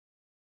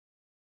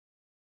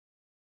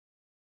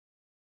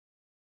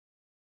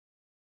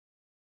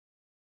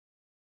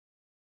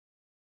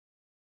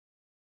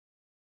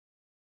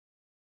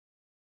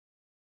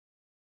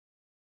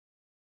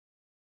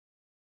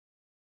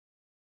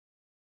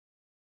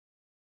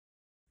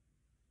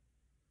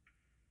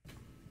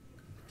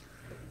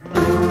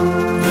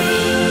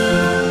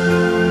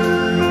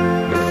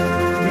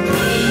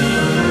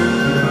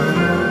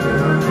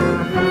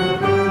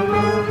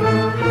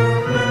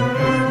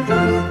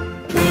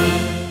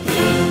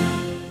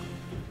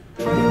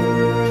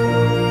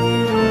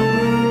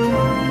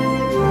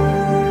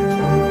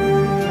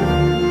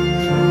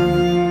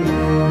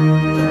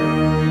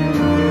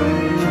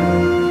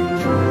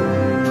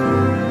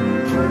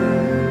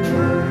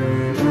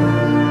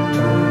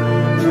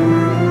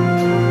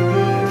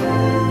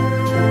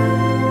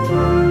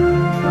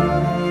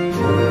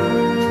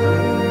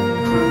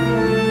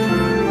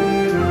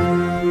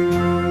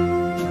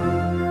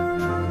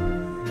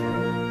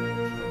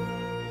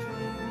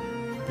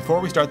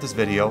start this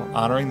video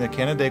honoring the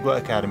Canandaigua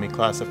Academy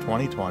Class of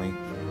 2020,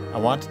 I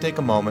want to take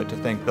a moment to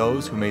thank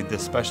those who made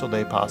this special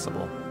day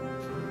possible.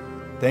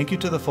 Thank you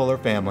to the Fuller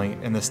family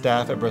and the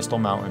staff at Bristol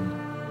Mountain.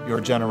 Your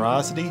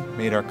generosity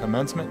made our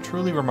commencement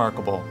truly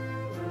remarkable.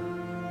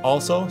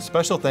 Also,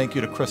 special thank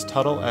you to Chris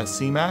Tuttle at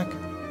CMAC,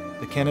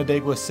 the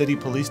Canandaigua City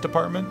Police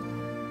Department,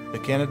 the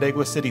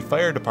Canandaigua City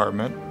Fire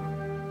Department,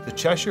 the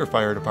Cheshire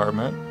Fire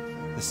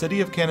Department, the City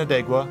of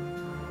Canandaigua,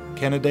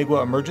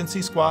 Canandaigua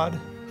Emergency Squad,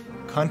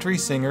 country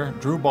singer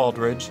Drew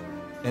Baldridge,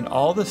 and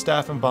all the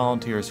staff and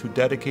volunteers who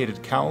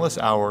dedicated countless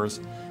hours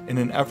in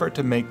an effort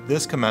to make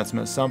this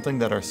commencement something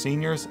that our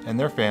seniors and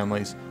their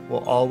families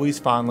will always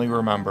fondly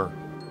remember.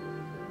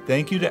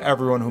 Thank you to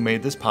everyone who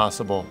made this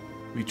possible.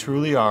 We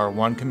truly are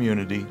one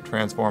community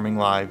transforming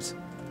lives.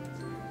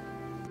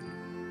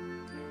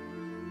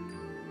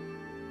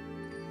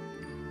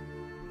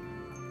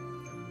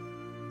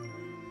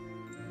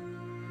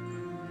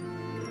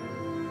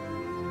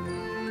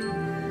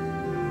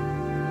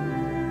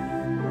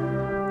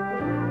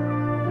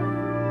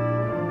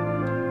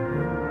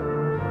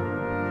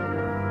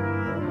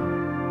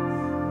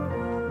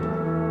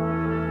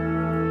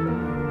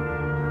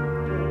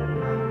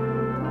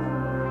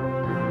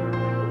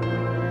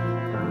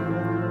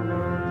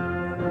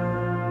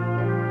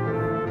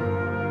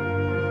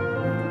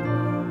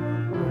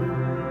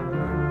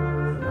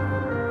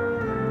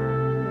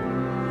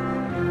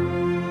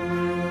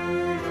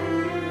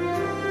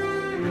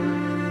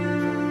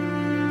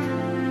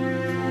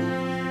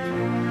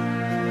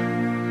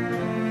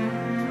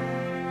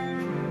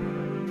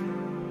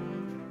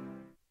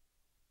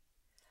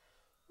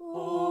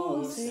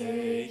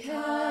 Say,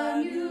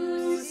 can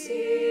you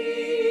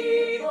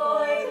see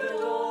by the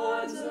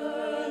dawn's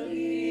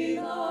early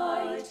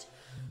light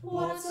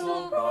what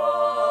so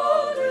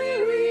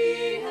proudly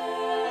we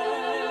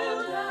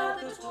hailed at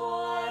the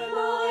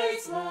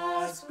twilight's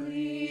last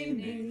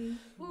gleaming,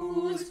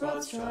 whose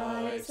broad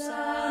stripes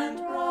and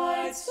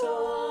bright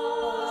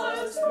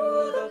stars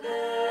through the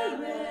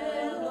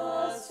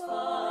perilous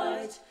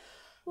fight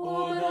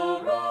o'er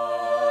the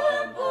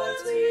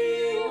ramparts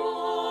we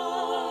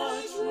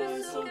watched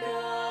were so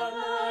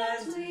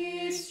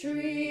gallantly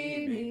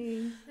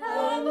streaming,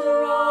 and the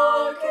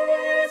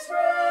rocket's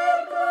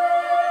red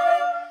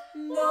glare, the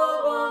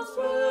bombs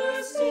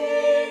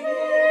bursting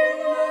in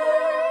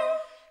air,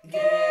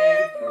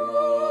 gave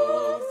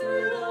proof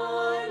through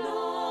the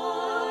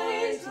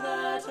night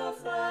that our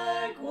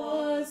flag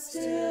was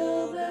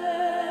still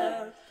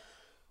there.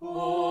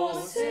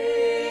 Oh,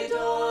 say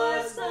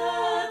does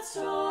that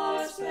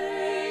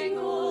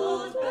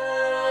star-spangled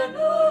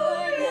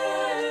banner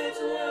yet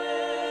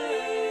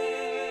wave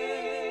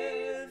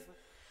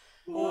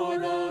o'er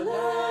the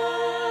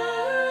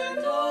land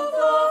of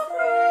the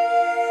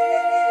free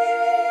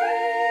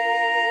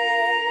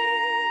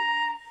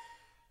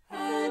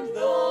and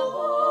the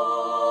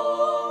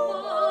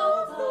home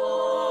of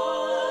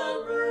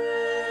the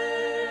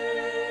brave?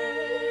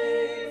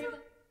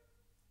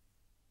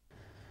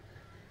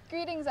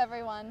 Greetings,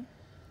 everyone.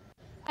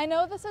 I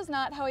know this is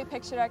not how we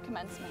pictured our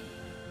commencement,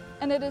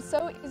 and it is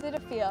so easy to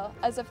feel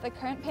as if the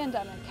current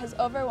pandemic has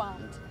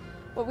overwhelmed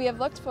what we have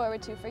looked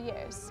forward to for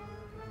years.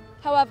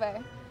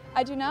 However,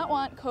 I do not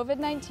want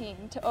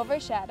COVID-19 to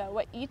overshadow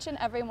what each and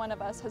every one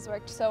of us has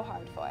worked so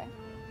hard for.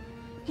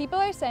 People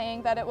are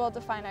saying that it will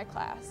define our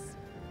class,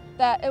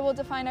 that it will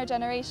define our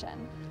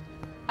generation.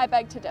 I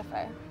beg to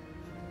differ.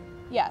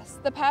 Yes,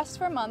 the past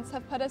 4 months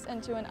have put us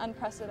into an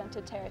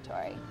unprecedented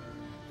territory.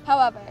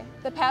 However,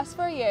 the past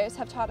 4 years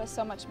have taught us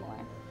so much more.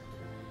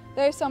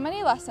 There are so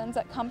many lessons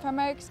that come from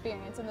our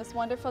experience in this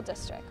wonderful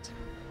district,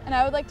 and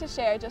I would like to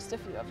share just a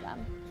few of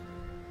them.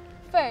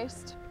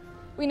 First,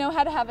 we know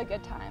how to have a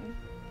good time.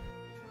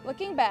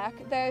 Looking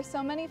back, there are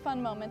so many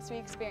fun moments we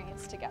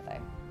experienced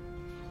together.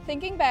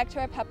 Thinking back to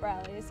our pep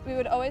rallies, we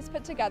would always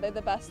put together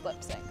the best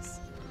lip syncs.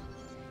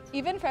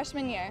 Even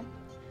freshman year,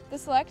 the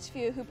select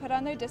few who put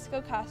on their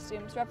disco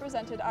costumes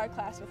represented our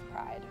class with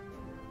pride.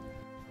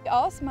 We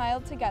all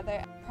smiled together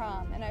at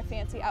prom in our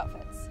fancy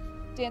outfits,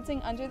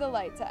 dancing under the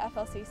lights at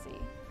FLCC.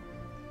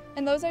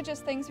 And those are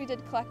just things we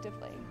did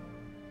collectively.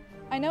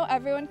 I know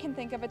everyone can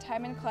think of a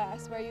time in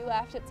class where you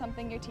laughed at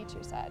something your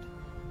teacher said,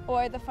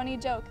 or the funny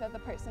joke that the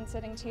person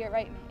sitting to your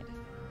right made.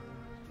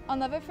 I'll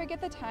never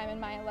forget the time in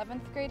my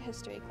 11th grade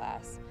history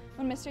class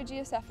when Mr.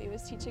 Giuseppe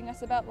was teaching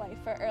us about life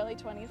for early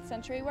 20th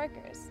century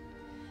workers.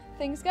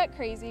 Things got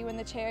crazy when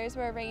the chairs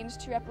were arranged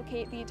to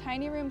replicate the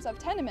tiny rooms of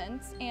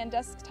tenements and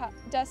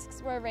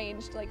desks were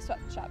arranged like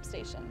sweatshop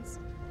stations.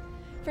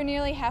 For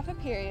nearly half a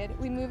period,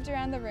 we moved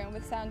around the room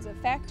with sounds of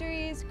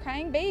factories,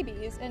 crying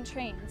babies, and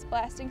trains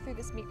blasting through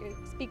the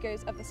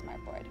speakers of the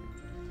smartboard.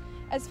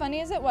 As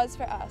funny as it was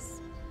for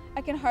us,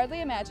 I can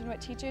hardly imagine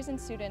what teachers and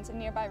students in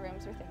nearby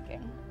rooms were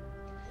thinking.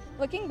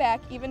 Looking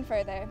back even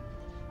further,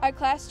 our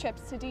class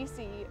trips to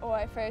DC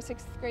or for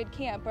 6th grade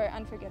camp were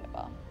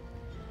unforgettable.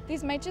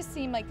 These might just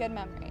seem like good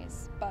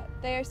memories, but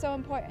they are so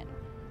important.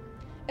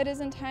 It is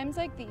in times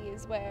like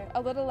these where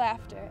a little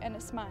laughter and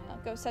a smile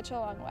go such a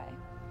long way,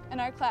 and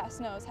our class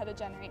knows how to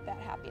generate that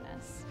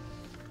happiness.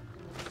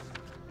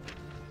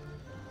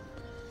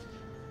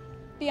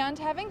 Beyond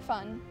having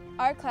fun,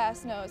 our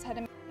class knows how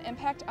to make an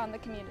impact on the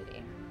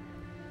community.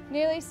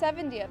 Nearly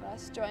 70 of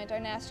us joined our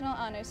National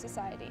Honor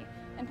Society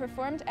and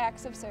performed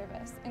acts of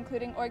service,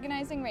 including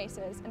organizing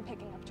races and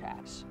picking up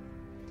trash.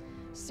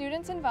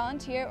 Students and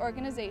volunteer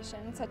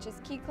organizations such as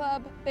Key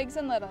Club, Bigs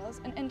and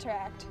Littles, and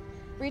Interact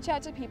reach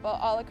out to people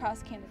all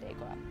across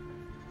Canandaigua.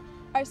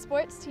 Our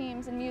sports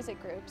teams and music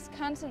groups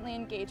constantly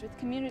engage with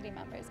community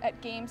members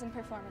at games and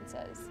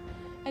performances,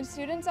 and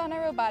students on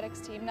our robotics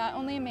team not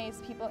only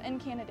amaze people in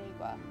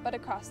Canandaigua, but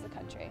across the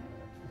country.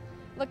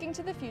 Looking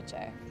to the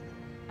future,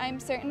 I am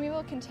certain we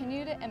will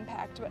continue to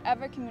impact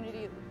whatever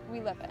community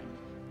we live in,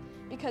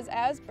 because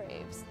as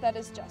Braves, that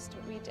is just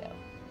what we do.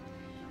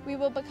 We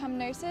will become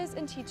nurses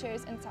and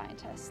teachers and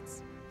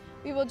scientists.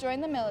 We will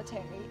join the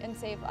military and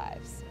save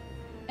lives.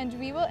 And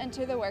we will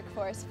enter the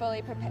workforce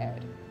fully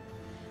prepared.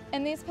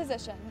 In these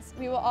positions,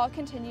 we will all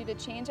continue to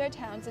change our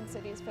towns and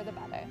cities for the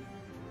better.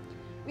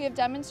 We have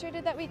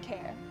demonstrated that we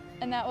care,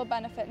 and that will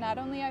benefit not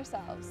only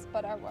ourselves,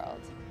 but our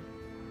world.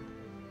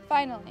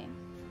 Finally,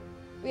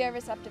 we are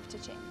receptive to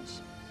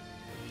change.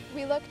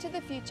 We look to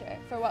the future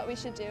for what we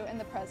should do in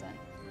the present.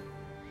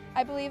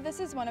 I believe this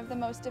is one of the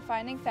most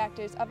defining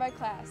factors of our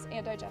class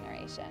and our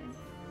generation.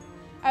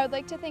 I would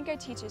like to thank our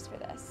teachers for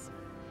this.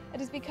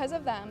 It is because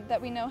of them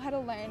that we know how to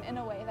learn in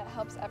a way that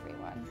helps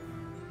everyone.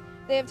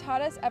 They have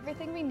taught us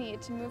everything we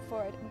need to move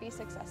forward and be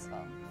successful,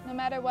 no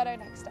matter what our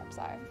next steps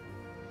are.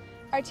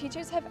 Our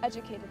teachers have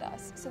educated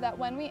us so that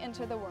when we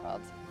enter the world,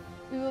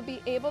 we will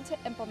be able to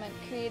implement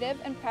creative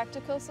and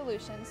practical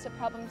solutions to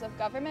problems of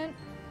government,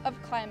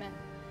 of climate,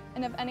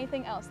 and of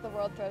anything else the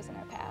world throws in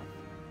our path.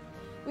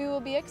 We will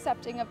be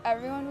accepting of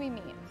everyone we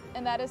meet,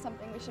 and that is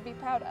something we should be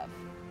proud of.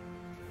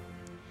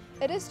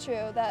 It is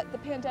true that the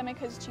pandemic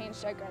has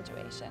changed our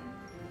graduation,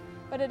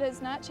 but it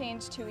has not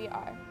changed who we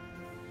are.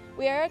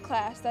 We are a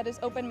class that is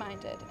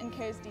open-minded and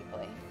cares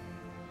deeply.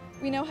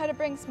 We know how to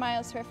bring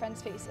smiles to our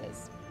friends'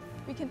 faces.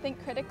 We can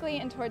think critically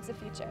and towards the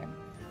future.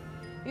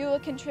 We will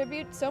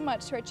contribute so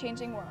much to our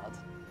changing world,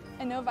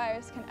 and no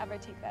virus can ever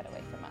take that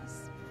away from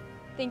us.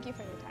 Thank you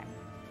for your time.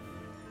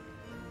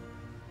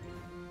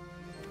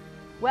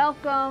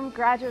 Welcome,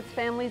 graduates,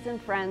 families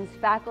and friends,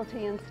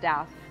 faculty and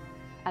staff.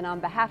 And on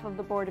behalf of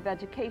the Board of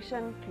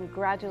Education,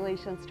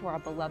 congratulations to our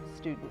beloved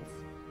students.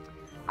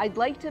 I'd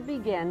like to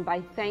begin by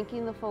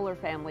thanking the Fuller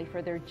family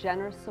for their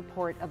generous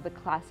support of the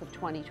class of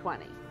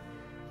 2020.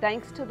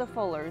 Thanks to the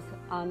Fullers,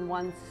 on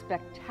one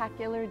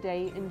spectacular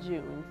day in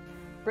June,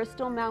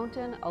 Bristol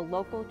Mountain, a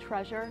local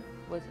treasure,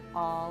 was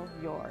all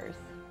yours.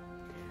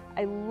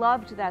 I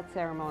loved that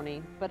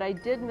ceremony, but I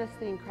did miss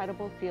the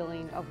incredible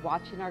feeling of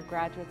watching our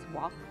graduates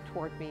walk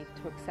toward me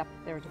to accept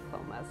their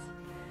diplomas.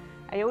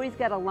 I always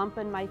get a lump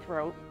in my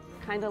throat,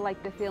 kind of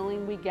like the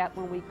feeling we get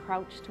when we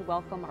crouch to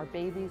welcome our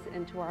babies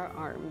into our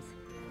arms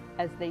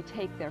as they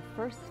take their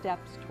first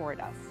steps toward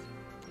us.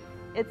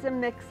 It's a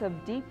mix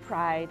of deep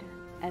pride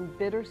and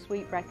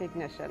bittersweet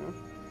recognition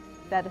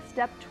that a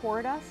step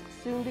toward us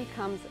soon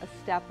becomes a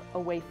step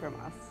away from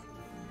us,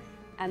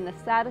 and the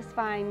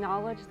satisfying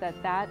knowledge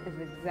that that is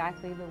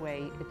exactly the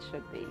way it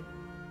should be.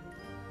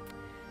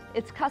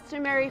 It's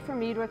customary for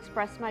me to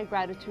express my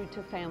gratitude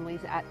to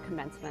families at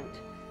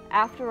commencement.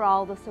 After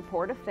all, the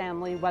support of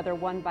family, whether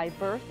one by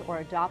birth or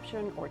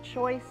adoption or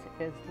choice,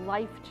 is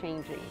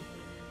life-changing.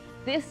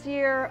 This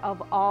year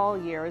of all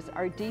years,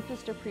 our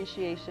deepest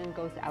appreciation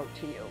goes out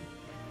to you.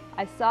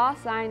 I saw a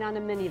sign on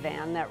a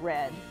minivan that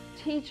read,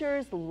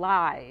 "Teachers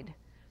lied.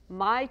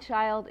 My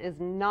child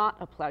is not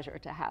a pleasure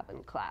to have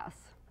in class."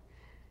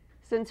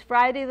 Since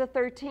Friday the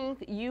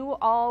 13th, you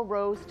all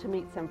rose to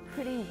meet some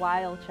pretty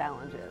wild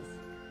challenges,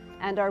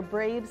 and our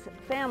Braves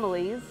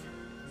families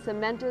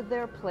cemented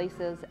their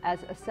places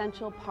as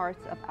essential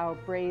parts of our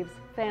Braves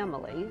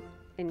family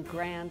in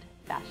grand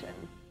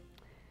fashion.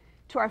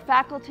 To our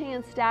faculty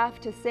and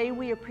staff, to say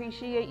we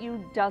appreciate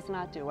you does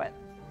not do it.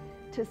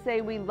 To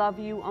say we love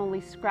you only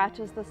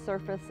scratches the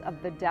surface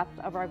of the depth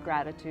of our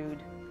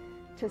gratitude.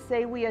 To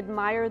say we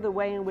admire the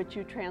way in which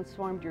you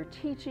transformed your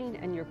teaching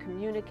and your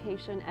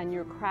communication and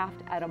your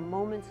craft at a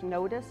moment's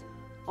notice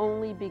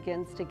only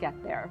begins to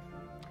get there.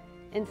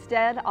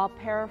 Instead, I'll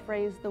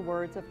paraphrase the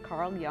words of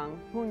Carl Jung,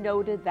 who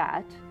noted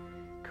that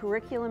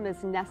curriculum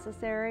is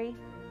necessary,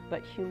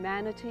 but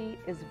humanity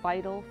is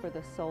vital for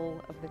the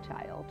soul of the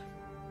child.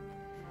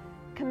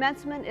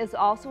 Commencement is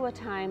also a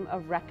time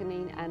of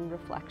reckoning and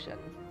reflection.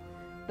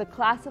 The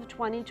class of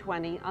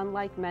 2020,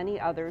 unlike many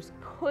others,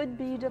 could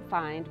be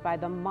defined by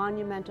the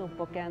monumental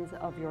bookends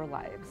of your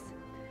lives.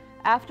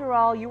 After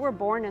all, you were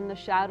born in the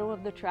shadow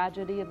of the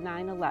tragedy of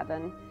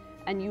 9/11,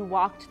 and you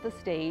walked the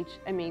stage,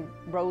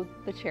 rode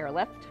the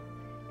chairlift,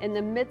 in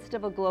the midst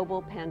of a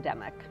global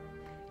pandemic.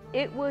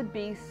 It would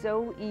be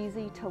so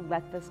easy to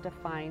let this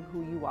define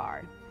who you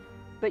are,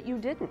 but you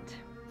didn't.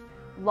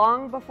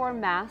 Long before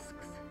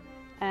masks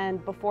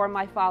and before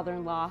my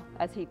father-in-law,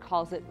 as he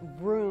calls it,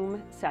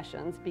 room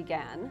sessions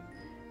began,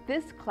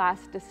 this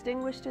class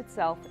distinguished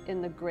itself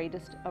in the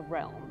greatest of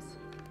realms,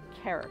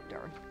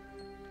 character.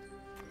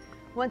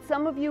 When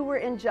some of you were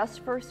in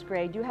just first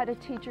grade, you had a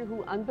teacher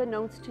who,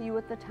 unbeknownst to you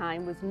at the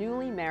time, was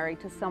newly married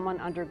to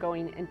someone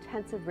undergoing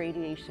intensive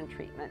radiation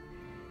treatment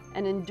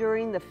and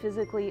enduring the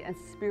physically and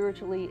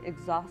spiritually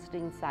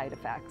exhausting side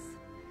effects.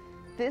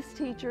 This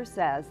teacher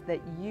says that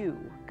you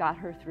got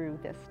her through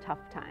this tough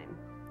time.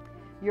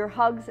 Your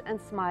hugs and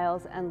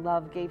smiles and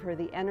love gave her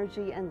the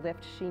energy and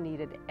lift she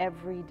needed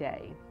every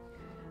day.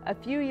 A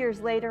few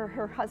years later,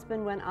 her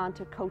husband went on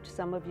to coach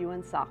some of you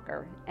in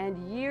soccer,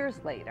 and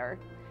years later,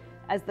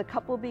 as the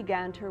couple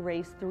began to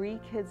raise 3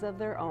 kids of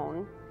their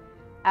own,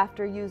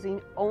 after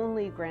using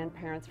only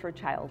grandparents for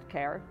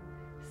childcare,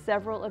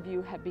 several of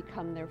you have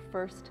become their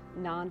first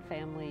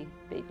non-family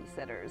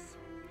babysitters.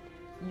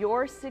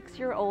 Your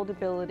 6-year-old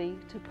ability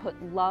to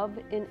put love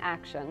in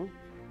action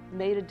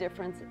made a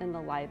difference in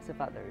the lives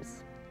of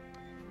others.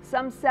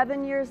 Some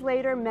 7 years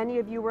later, many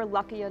of you were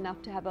lucky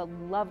enough to have a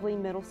lovely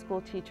middle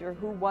school teacher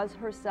who was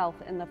herself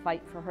in the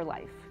fight for her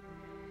life.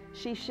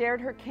 She shared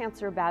her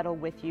cancer battle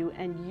with you,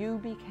 and you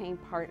became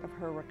part of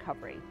her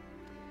recovery.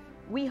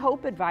 We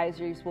hope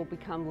advisories will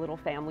become little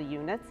family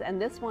units,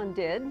 and this one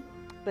did,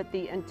 but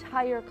the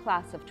entire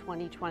class of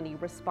 2020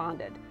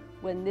 responded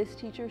when this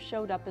teacher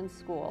showed up in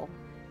school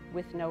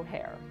with no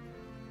hair.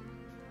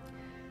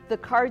 The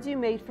cards you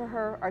made for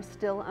her are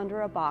still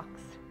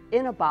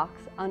in a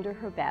box under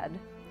her bed,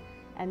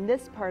 and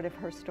this part of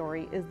her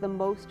story is the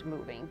most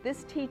moving.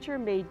 This teacher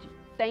made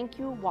thank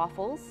you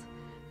waffles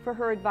for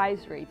her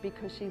advisory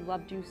because she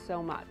loved you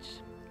so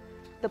much.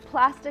 The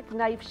plastic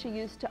knife she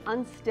used to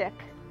unstick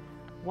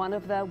one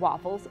of the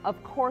waffles,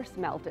 of course,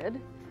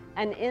 melted,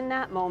 and in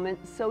that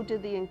moment, so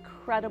did the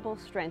incredible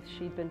strength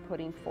she'd been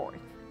putting forth.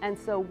 And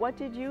so what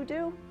did you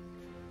do?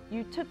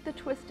 You took the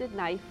twisted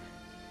knife,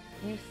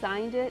 you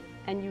signed it,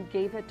 and you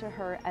gave it to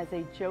her as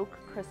a joke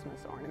Christmas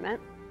ornament,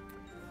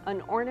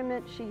 an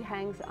ornament she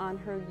hangs on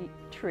her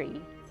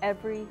tree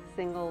every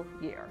single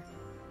year.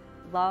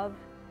 Love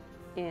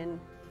in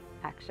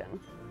action.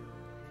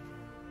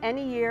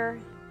 Any year,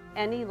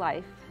 any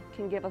life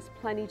can give us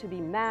plenty to be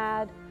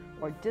mad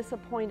or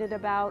disappointed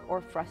about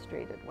or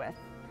frustrated with.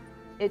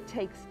 It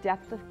takes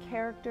depth of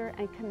character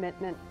and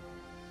commitment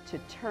to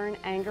turn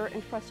anger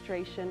and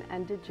frustration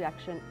and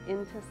dejection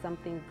into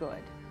something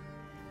good,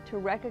 to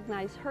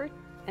recognize hurt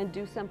and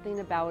do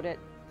something about it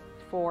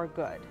for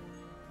good,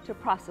 to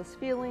process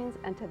feelings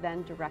and to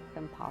then direct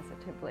them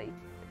positively.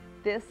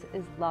 This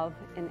is love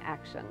in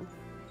action.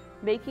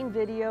 Making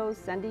videos,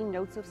 sending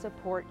notes of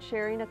support,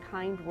 sharing a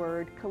kind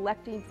word,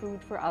 collecting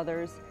food for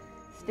others,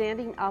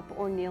 standing up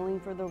or kneeling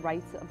for the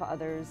rights of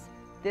others.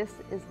 This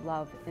is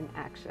love in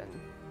action.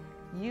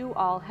 You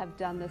all have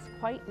done this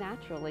quite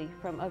naturally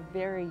from a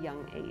very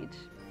young age,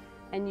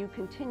 and you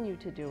continue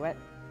to do it,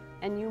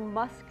 and you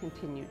must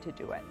continue to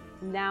do it,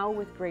 now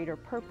with greater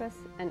purpose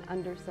and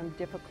under some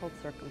difficult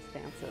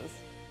circumstances.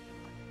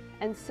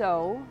 And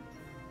so,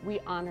 we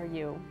honor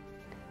you.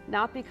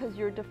 Not because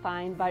you're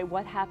defined by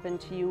what happened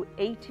to you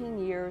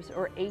 18 years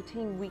or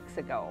 18 weeks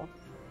ago,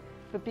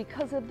 but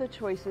because of the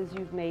choices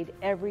you've made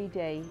every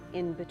day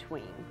in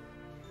between.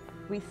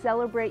 We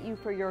celebrate you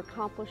for your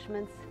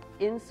accomplishments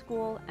in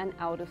school and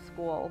out of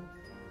school.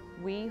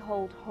 We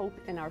hold hope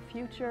in our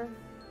future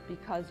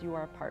because you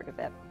are a part of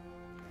it.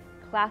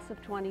 Class of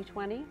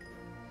 2020,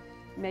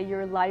 may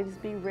your lives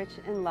be rich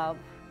in love.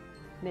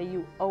 May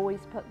you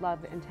always put love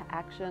into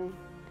action.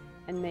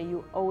 And may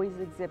you always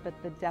exhibit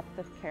the depth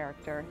of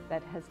character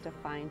that has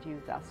defined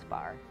you thus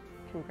far.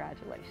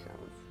 Congratulations.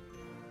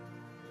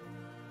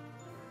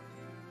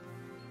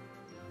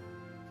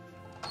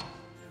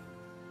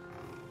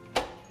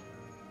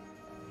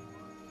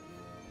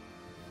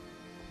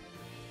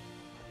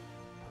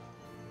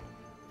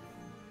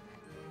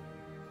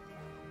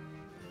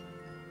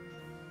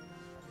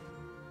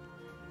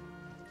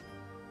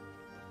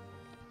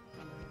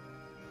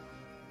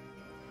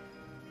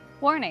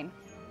 Warning.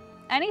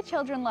 Any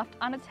children left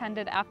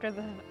unattended after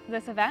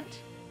this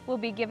event will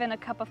be given a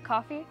cup of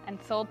coffee and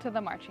sold to the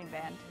marching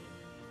band.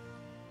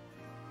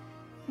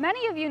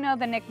 Many of you know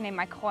the nickname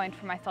I coined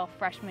for myself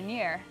freshman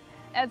year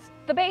as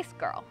the bass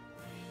girl,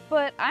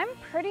 but I'm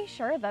pretty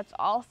sure that's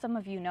all some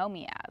of you know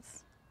me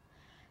as.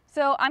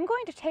 So I'm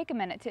going to take a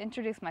minute to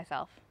introduce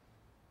myself.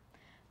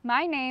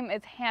 My name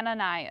is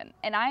Canandaigua,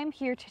 and I am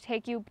here to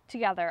take you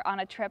together on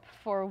a trip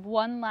for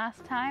one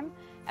last time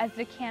as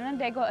the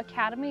Canandaigua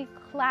Academy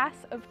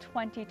Class of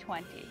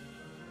 2020.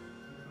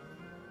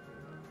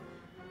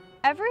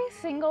 Every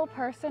single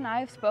person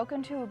I've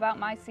spoken to about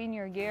my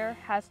senior year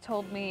has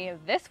told me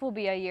this will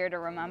be a year to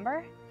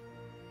remember.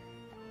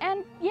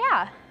 And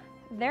yeah,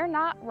 they're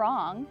not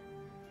wrong.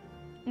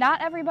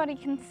 Not everybody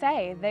can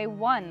say they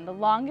won the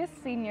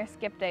longest senior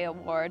skip day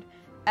award,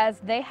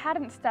 as they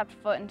hadn't stepped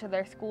foot into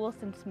their school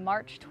since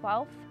March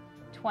 12th,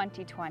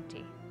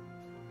 2020.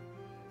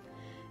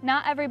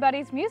 Not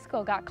everybody's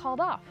musical got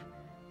called off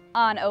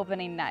on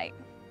opening night.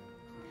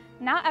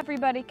 Not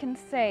everybody can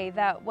say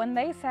that when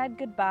they said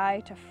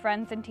goodbye to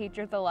friends and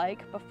teachers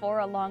alike before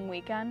a long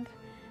weekend,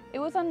 it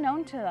was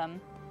unknown to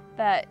them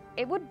that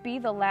it would be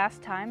the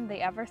last time they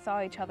ever saw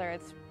each other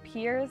as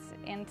peers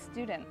and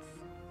students.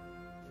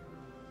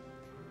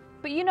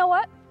 But you know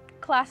what,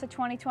 class of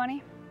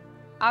 2020?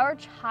 Our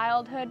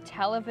childhood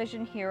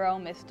television hero,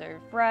 Mr.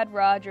 Fred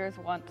Rogers,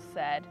 once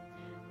said,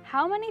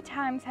 "How many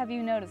times have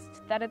you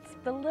noticed that it's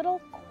the little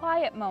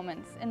quiet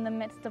moments in the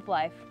midst of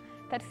life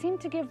that seem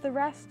to give the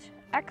rest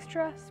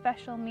extra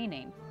special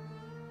meaning?"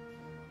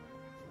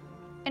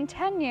 In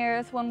 10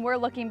 years, when we're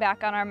looking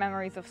back on our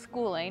memories of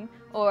schooling,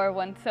 or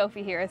when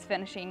Sophie here is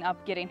finishing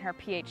up getting her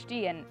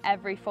PhD in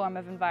every form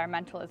of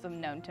environmentalism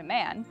known to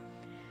man,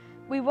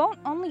 we won't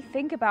only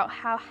think about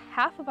how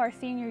half of our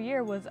senior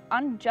year was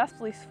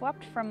unjustly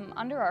swept from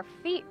under our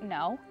feet,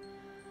 no.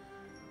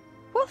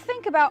 We'll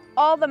think about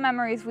all the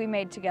memories we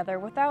made together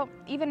without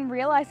even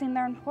realizing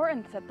their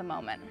importance at the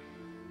moment.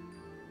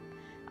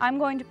 I'm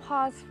going to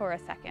pause for a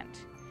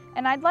second,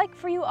 and I'd like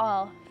for you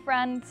all,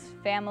 friends,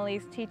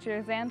 families,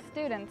 teachers, and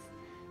students,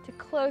 to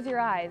close your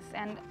eyes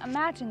and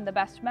imagine the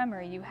best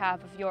memory you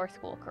have of your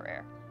school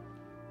career.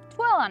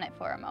 Dwell on it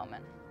for a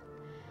moment.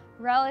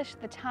 Relish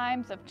the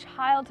times of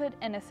childhood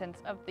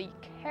innocence of the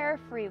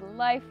carefree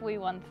life we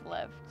once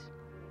lived.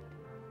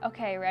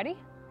 Okay, ready?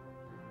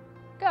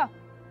 Go.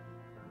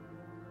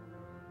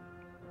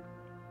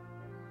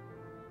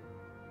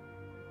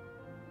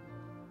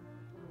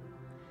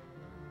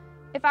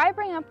 If I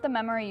bring up the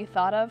memory you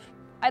thought of,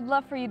 I'd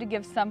love for you to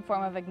give some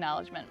form of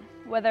acknowledgement,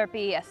 whether it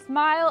be a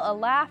smile, a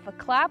laugh, a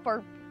clap,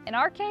 or, in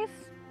our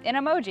case, an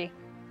emoji.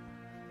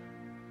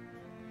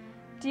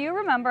 Do you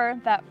remember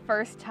that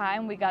first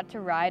time we got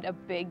to ride a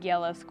big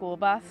yellow school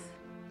bus?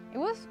 It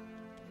was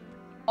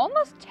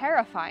almost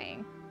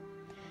terrifying.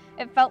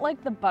 It felt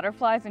like the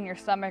butterflies in your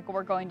stomach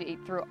were going to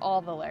eat through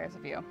all the layers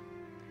of you.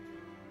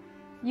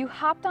 You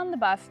hopped on the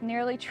bus,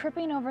 nearly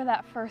tripping over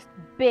that first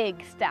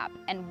big step,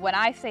 and when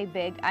I say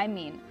big, I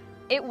mean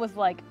it was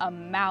like a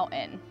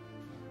mountain.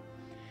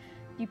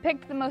 You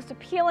picked the most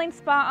appealing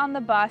spot on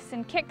the bus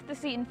and kicked the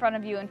seat in front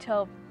of you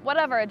until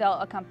whatever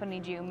adult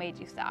accompanied you made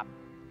you stop.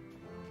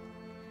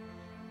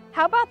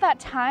 How about that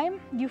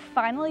time you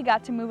finally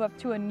got to move up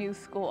to a new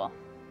school?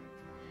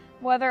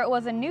 Whether it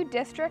was a new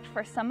district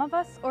for some of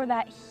us or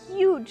that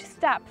huge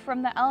step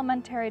from the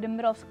elementary to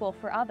middle school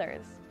for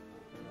others.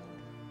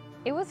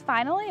 It was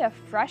finally a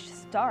fresh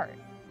start.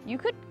 You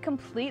could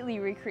completely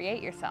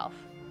recreate yourself.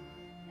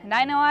 And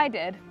I know I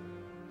did.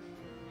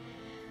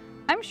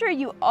 I'm sure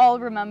you all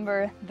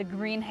remember the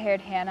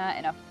green-haired Hannah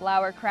in a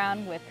flower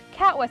crown with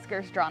cat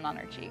whiskers drawn on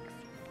her cheeks.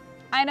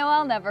 I know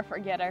I'll never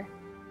forget her.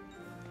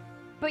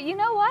 But you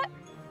know what?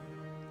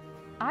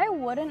 I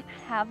wouldn't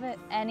have it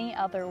any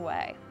other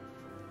way.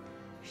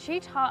 She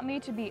taught me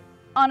to be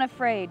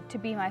unafraid to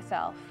be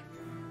myself,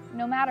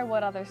 no matter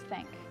what others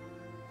think.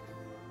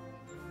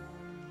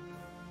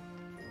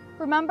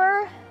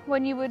 Remember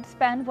when you would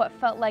spend what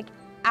felt like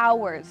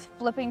hours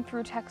flipping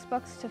through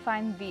textbooks to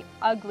find the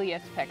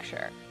ugliest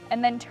picture,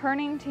 and then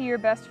turning to your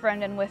best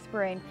friend and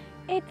whispering,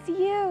 "It's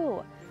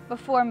you,"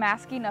 before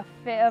masking a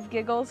fit of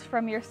giggles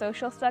from your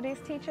social studies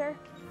teacher?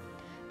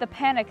 The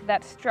panic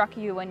that struck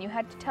you when you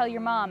had to tell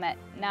your mom at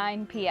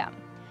 9 p.m.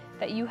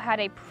 that you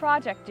had a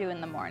project due in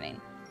the morning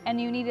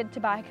and you needed to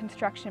buy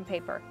construction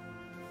paper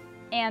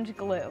and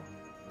glue.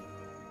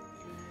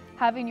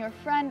 Having your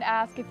friend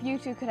ask if you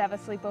two could have a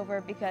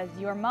sleepover because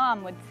your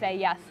mom would say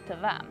yes to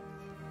them.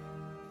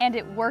 And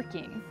it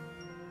working.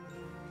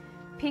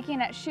 Peeking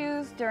at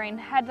shoes during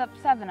Heads Up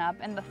 7-Up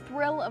and the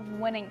thrill of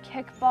winning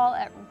kickball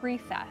at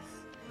recess.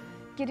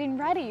 Getting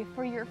ready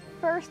for your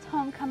first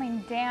homecoming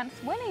dance,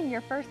 winning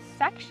your first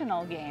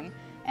sectional game,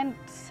 and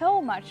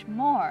so much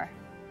more.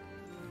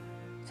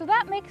 So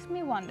that makes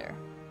me wonder,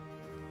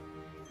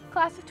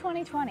 class of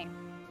 2020,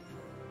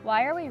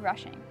 why are we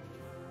rushing?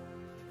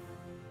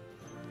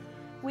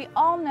 We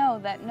all know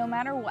that no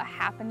matter what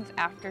happens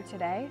after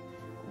today,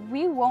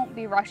 we won't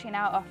be rushing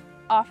out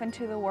off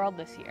into the world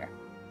this year.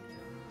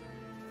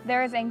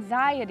 There is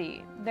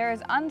anxiety, there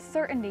is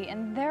uncertainty,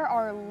 and there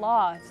are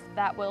laws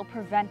that will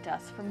prevent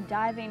us from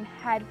diving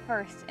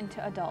headfirst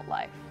into adult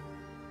life.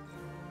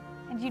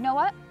 And you know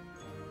what?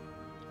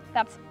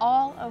 That's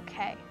all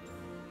okay.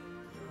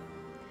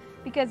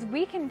 Because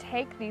we can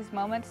take these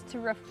moments to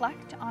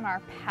reflect on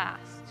our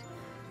past,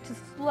 to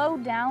slow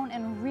down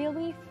and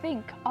really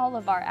think all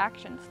of our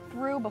actions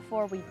through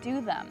before we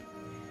do them.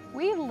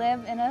 We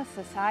live in a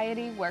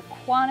society where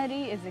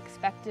quantity is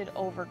expected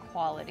over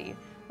quality,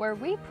 where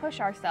we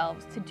push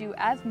ourselves to do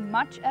as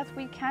much as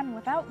we can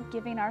without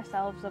giving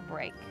ourselves a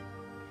break.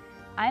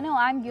 I know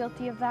I'm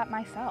guilty of that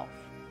myself.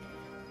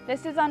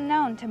 This is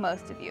unknown to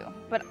most of you,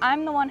 but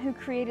I'm the one who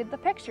created the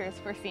pictures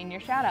for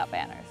senior shout-out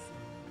banners.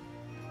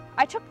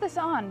 I took this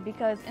on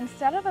because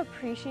instead of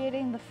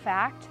appreciating the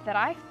fact that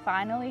I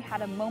finally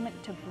had a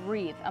moment to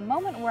breathe, a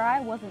moment where I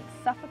wasn't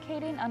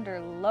suffocating under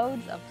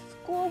loads of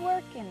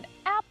schoolwork and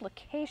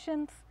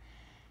applications,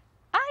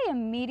 I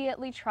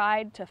immediately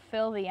tried to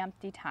fill the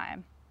empty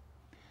time.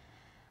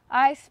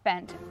 I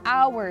spent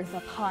hours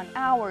upon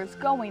hours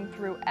going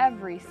through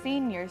every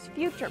senior's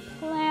future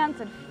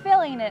plans and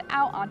filling it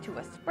out onto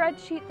a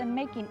spreadsheet, then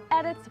making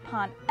edits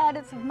upon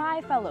edits of my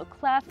fellow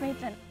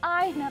classmates, and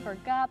I never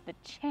got the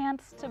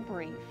chance to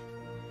breathe.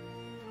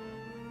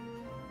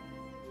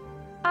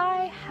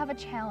 I have a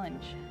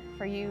challenge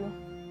for you,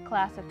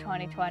 class of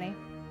 2020.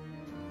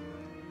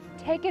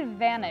 Take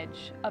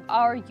advantage of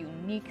our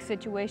unique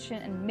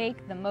situation and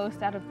make the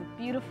most out of the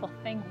beautiful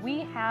thing we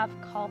have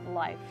called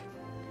life.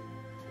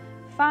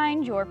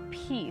 Find your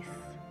peace.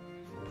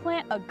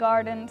 Plant a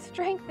garden,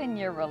 strengthen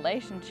your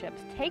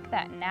relationships, take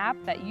that nap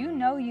that you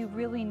know you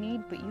really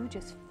need but you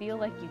just feel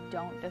like you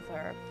don't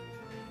deserve.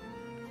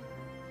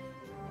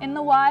 In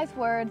the wise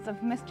words of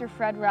Mr.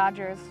 Fred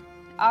Rogers,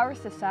 our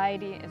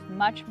society is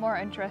much more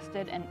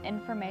interested in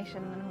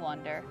information than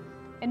wonder,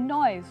 in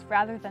noise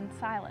rather than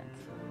silence.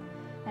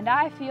 And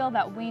I feel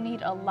that we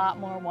need a lot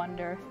more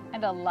wonder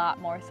and a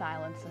lot more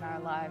silence in our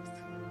lives.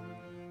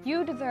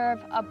 You deserve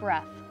a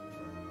breath,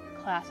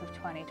 class of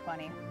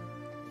 2020.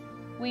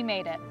 We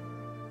made it.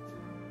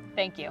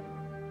 Thank you.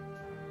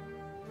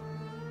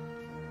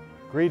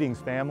 Greetings,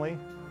 family,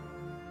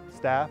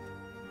 staff,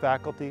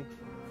 faculty,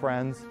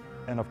 friends,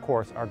 and of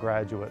course, our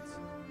graduates.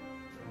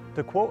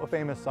 To quote a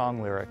famous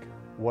song lyric,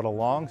 what a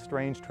long,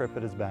 strange trip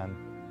it has been.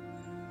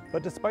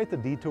 But despite the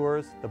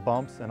detours, the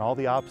bumps, and all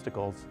the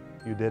obstacles,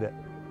 you did it.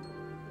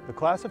 The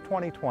class of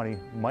 2020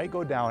 might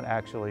go down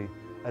actually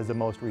as the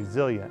most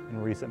resilient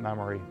in recent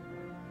memory.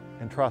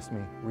 And trust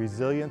me,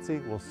 resiliency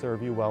will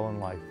serve you well in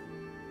life.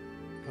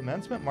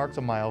 Commencement marks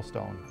a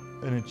milestone,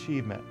 an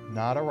achievement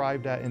not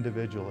arrived at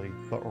individually,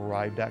 but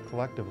arrived at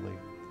collectively.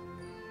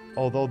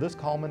 Although this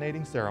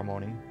culminating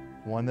ceremony,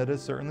 one that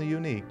is certainly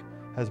unique,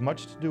 has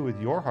much to do with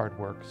your hard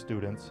work,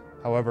 students.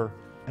 However,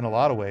 in a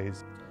lot of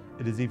ways,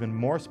 it is even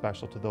more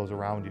special to those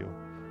around you,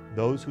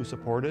 those who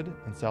supported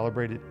and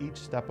celebrated each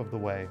step of the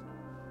way.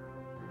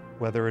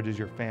 Whether it is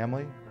your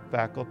family,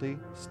 faculty,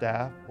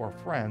 staff, or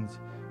friends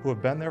who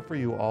have been there for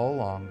you all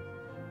along,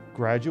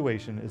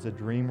 graduation is a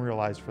dream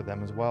realized for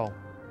them as well.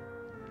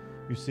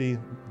 You see,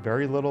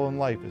 very little in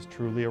life is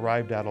truly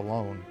arrived at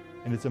alone,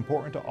 and it's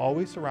important to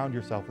always surround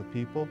yourself with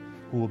people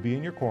who will be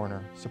in your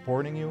corner,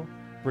 supporting you,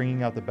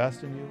 bringing out the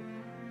best in you,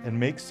 and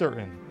make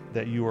certain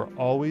that you are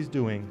always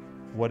doing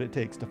what it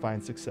takes to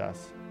find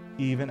success,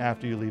 even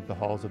after you leave the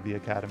halls of the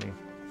academy.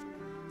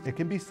 It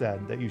can be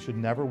said that you should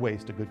never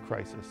waste a good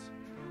crisis.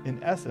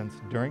 In essence,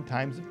 during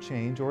times of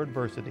change or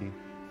adversity,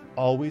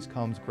 always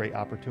comes great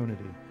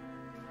opportunity.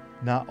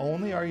 Not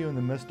only are you in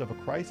the midst of a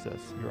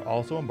crisis, you're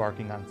also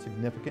embarking on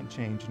significant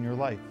change in your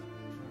life.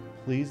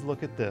 Please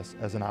look at this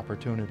as an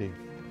opportunity.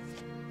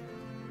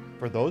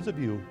 For those of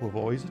you who have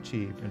always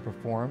achieved and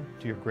performed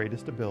to your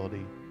greatest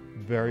ability,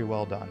 very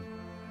well done.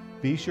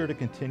 Be sure to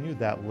continue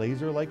that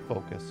laser-like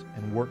focus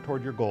and work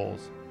toward your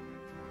goals.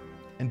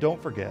 And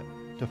don't forget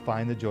to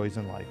find the joys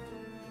in life.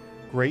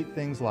 Great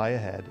things lie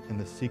ahead, and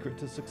the secret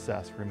to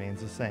success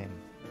remains the same.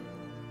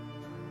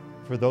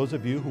 For those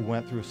of you who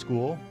went through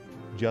school,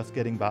 just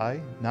getting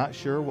by, not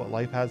sure what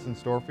life has in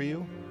store for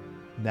you,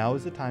 now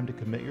is the time to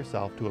commit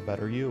yourself to a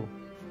better you.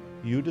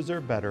 You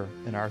deserve better,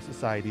 and our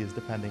society is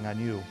depending on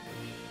you.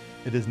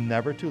 It is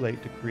never too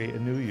late to create a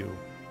new you.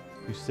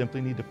 You simply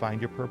need to find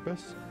your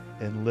purpose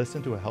and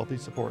listen to a healthy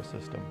support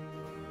system.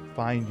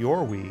 Find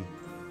your we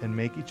and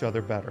make each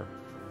other better.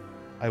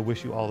 I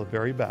wish you all the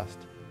very best.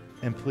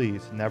 And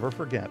please never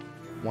forget,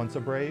 once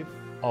a brave,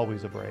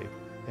 always a brave.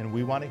 And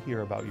we want to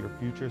hear about your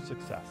future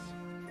success.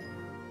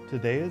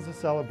 Today is a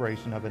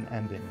celebration of an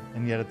ending,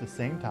 and yet at the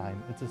same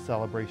time, it's a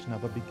celebration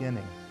of a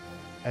beginning.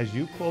 As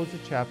you close the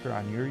chapter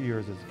on your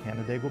years as a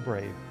Canandaigua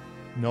Brave,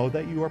 know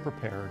that you are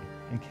prepared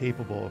and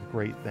capable of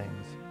great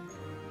things.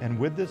 And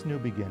with this new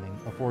beginning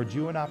affords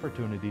you an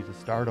opportunity to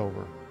start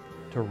over,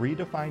 to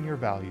redefine your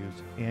values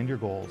and your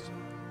goals.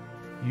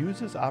 Use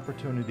this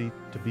opportunity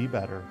to be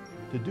better,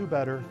 to do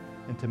better,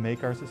 and to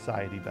make our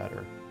society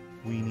better.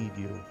 We need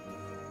you.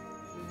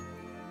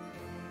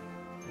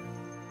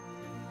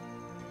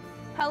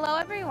 Hello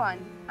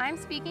everyone, I'm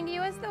speaking to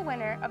you as the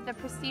winner of the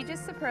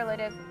prestigious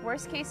superlative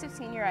Worst Case of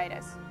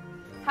Senioritis.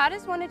 How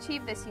does one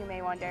achieve this, you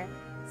may wonder?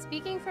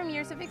 Speaking from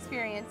years of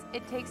experience,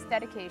 it takes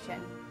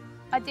dedication.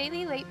 A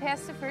daily late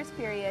past the first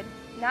period,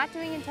 not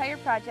doing entire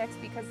projects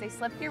because they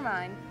slipped your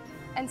mind,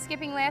 and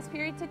skipping last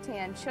period to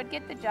tan should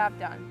get the job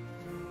done.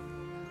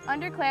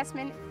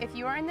 Underclassmen, if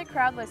you are in the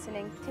crowd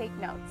listening, take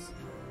notes.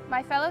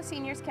 My fellow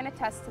seniors can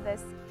attest to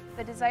this.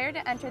 The desire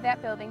to enter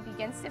that building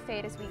begins to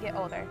fade as we get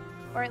older,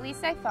 or at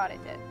least I thought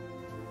it did.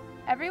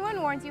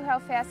 Everyone warns you how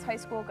fast high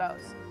school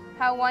goes,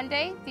 how one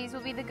day these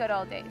will be the good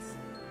old days.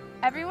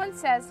 Everyone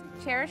says,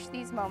 cherish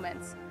these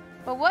moments.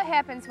 But what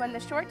happens when the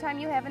short time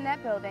you have in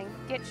that building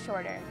gets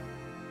shorter?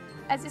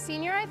 As a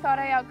senior, I thought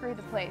I outgrew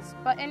the place,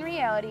 but in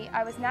reality,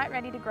 I was not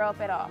ready to grow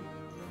up at all.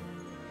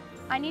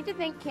 I need to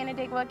thank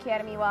Canandaigua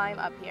Academy while I'm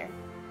up here.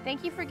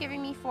 Thank you for giving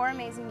me 4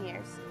 amazing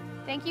years.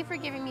 Thank you for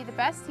giving me the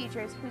best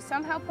teachers who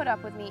somehow put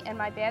up with me and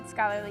my bad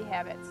scholarly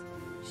habits.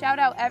 Shout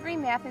out every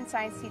math and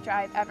science teacher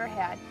I've ever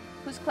had,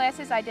 whose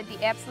classes I did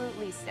the absolute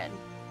least in.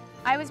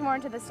 I was more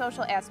into the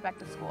social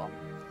aspect of school.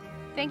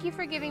 Thank you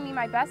for giving me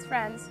my best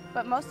friends,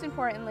 but most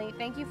importantly,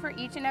 thank you for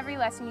each and every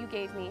lesson you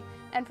gave me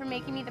and for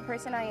making me the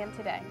person I am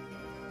today.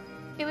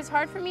 It was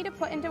hard for me to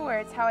put into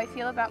words how I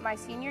feel about my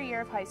senior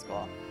year of high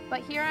school,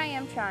 but here I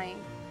am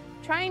trying.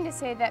 trying to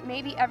say that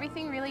maybe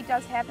everything really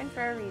does happen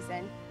for a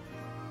reason.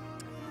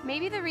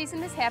 Maybe the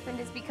reason this happened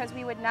is because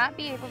we would not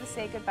be able to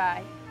say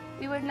goodbye.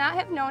 We would not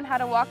have known how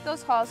to walk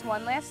those halls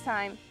one last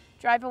time,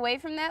 drive away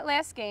from that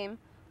last game,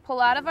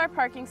 pull out of our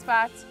parking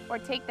spots, or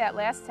take that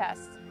last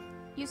test.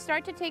 You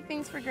start to take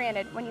things for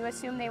granted when you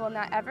assume they will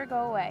not ever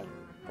go away.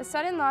 The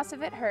sudden loss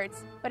of it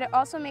hurts, but it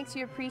also makes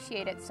you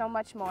appreciate it so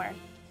much more.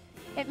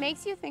 It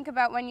makes you think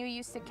about when you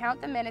used to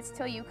count the minutes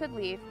till you could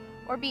leave,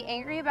 or be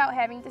angry about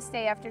having to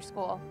stay after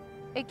school.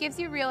 It gives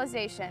you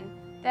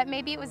realization that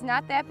maybe it was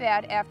not that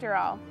bad after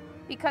all,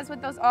 because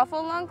with those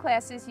awful long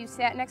classes you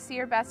sat next to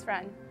your best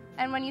friend,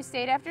 and when you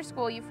stayed after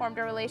school you formed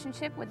a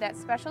relationship with that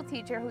special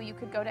teacher who you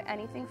could go to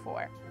anything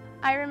for.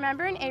 I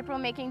remember in April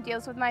making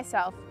deals with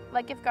myself,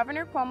 like if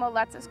Governor Cuomo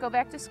lets us go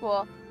back to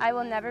school, I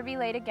will never be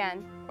late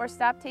again, or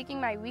stop taking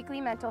my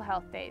weekly mental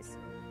health days.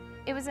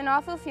 It was an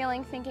awful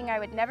feeling thinking I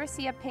would never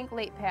see a pink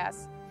late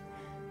pass.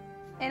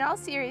 In all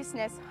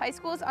seriousness, high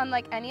school is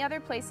unlike any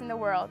other place in the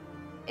world.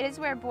 It is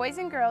where boys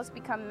and girls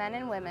become men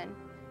and women.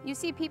 You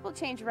see people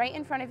change right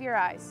in front of your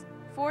eyes.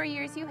 4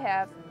 years you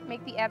have,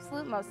 make the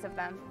absolute most of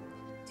them.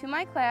 To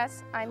my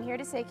class, I'm here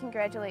to say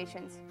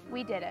congratulations.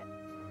 We did it.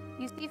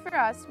 You see, for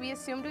us, we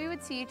assumed we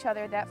would see each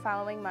other that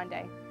following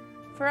Monday.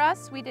 For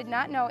us, we did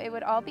not know it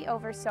would all be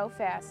over so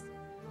fast.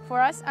 For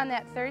us, on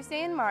that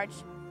Thursday in March,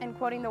 and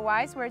quoting the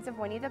wise words of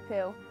Winnie the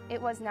Pooh, it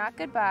was not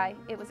goodbye,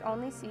 it was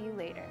only see you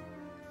later.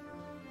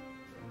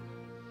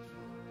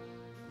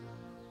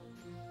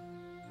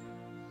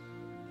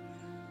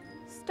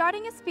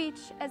 Starting a speech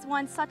as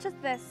one such as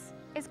this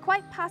is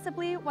quite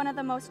possibly one of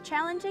the most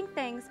challenging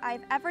things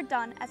I've ever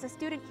done as a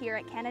student here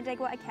at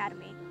Canandaigua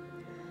Academy.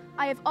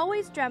 I have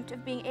always dreamt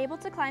of being able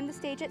to climb the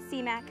stage at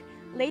CMAC,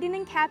 laden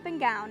in cap and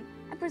gown,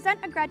 and present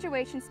a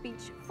graduation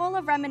speech full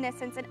of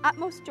reminiscence and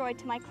utmost joy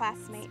to my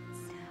classmates.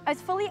 I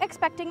was fully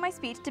expecting my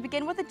speech to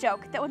begin with a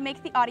joke that would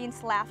make the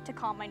audience laugh to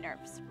calm my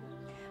nerves.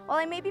 While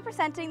I may be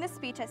presenting this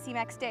speech at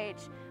CMAC stage,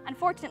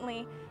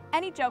 unfortunately,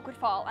 any joke would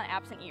fall on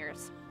absent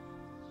ears.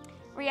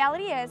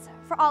 Reality is,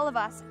 for all of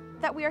us,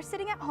 that we are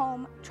sitting at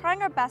home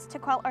trying our best to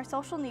quell our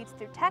social needs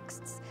through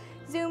texts,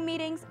 Zoom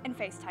meetings, and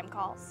FaceTime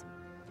calls.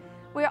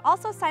 We are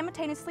also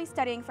simultaneously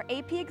studying for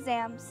AP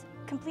exams,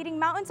 completing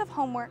mountains of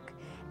homework,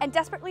 and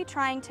desperately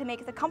trying to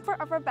make the comfort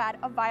of our bed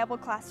a viable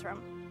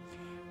classroom.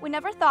 We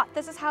never thought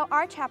this is how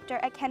our chapter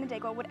at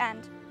Canandaigua would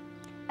end.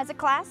 As a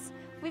class,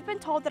 we've been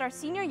told that our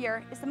senior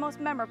year is the most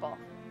memorable,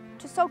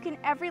 to soak in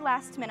every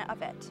last minute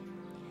of it.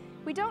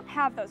 We don't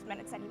have those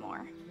minutes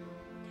anymore.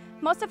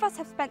 Most of us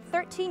have spent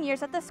 13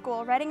 years at the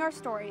school writing our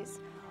stories,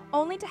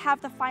 only to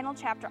have the final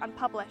chapter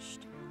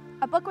unpublished.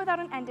 A book without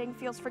an ending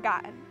feels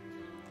forgotten.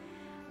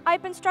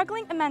 I've been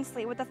struggling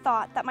immensely with the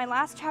thought that my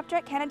last chapter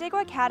at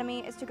Canandaigua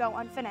Academy is to go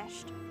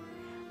unfinished.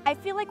 I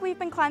feel like we've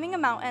been climbing a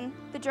mountain,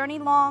 the journey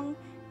long,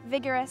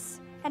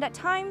 vigorous, and at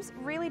times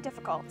really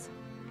difficult.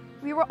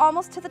 We were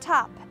almost to the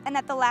top, and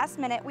at the last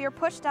minute we were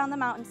pushed down the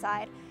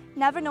mountainside,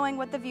 never knowing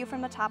what the view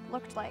from the top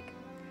looked like.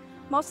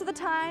 Most of the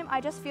time, I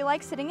just feel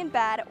like sitting in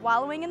bed,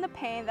 wallowing in the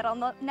pain that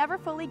I'll never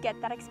fully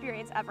get that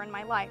experience ever in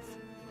my life.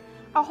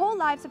 Our whole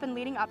lives have been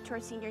leading up to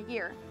our senior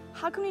year.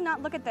 How can we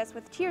not look at this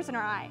with tears in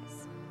our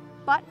eyes?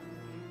 But,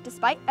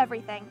 despite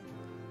everything,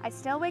 I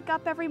still wake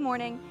up every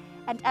morning,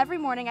 and every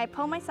morning I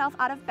pull myself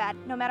out of bed,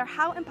 no matter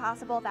how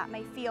impossible that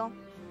may feel.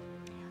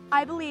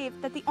 I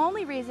believe that the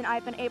only reason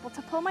I've been able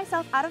to pull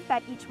myself out of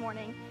bed each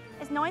morning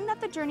is knowing that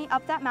the journey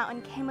up that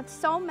mountain came with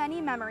so many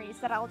memories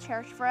that I will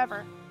cherish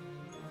forever.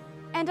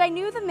 And I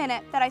knew the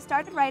minute that I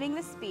started writing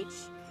this speech,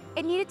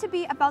 it needed to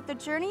be about the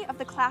journey of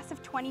the class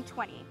of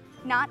 2020,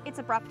 not its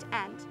abrupt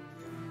end.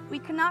 We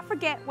cannot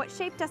forget what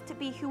shaped us to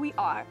be who we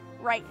are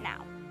right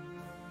now.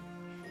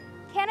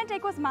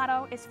 Canandaigua's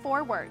motto is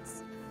 4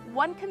 words: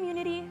 one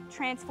community,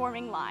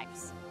 transforming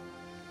lives.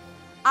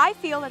 I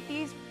feel that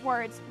these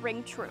words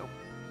ring true.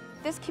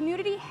 This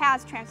community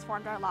has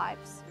transformed our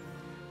lives.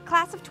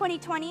 Class of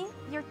 2020,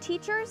 your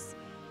teachers,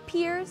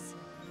 peers,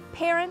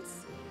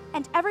 parents,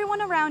 and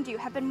everyone around you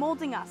have been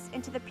molding us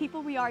into the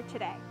people we are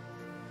today.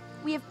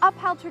 We have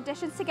upheld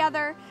traditions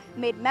together,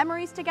 made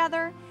memories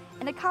together,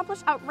 and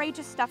accomplished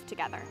outrageous stuff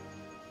together.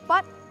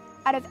 But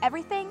out of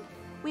everything,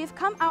 we have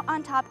come out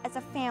on top as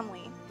a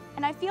family,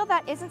 and I feel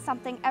that isn't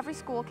something every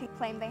school can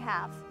claim they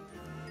have.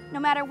 No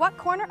matter what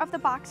corner of the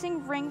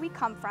boxing ring we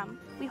come from,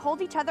 we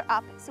hold each other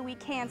up so we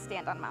can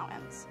stand on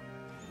mountains,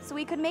 so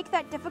we could make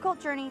that difficult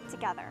journey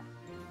together.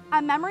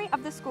 A memory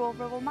of the school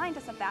will remind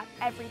us of that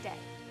every day.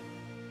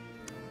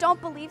 Don't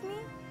believe me?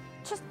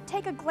 Just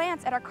take a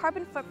glance at our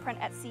carbon footprint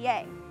at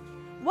CA.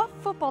 What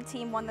football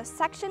team won the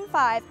Section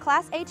 5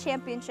 Class A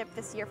championship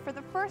this year for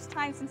the first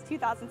time since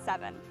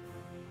 2007?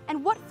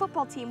 And what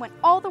football team went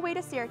all the way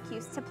to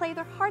Syracuse to play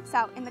their hearts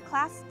out in the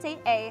Class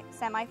A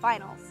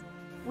semifinals?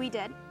 We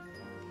did.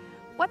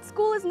 What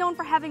school is known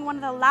for having one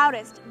of the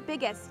loudest,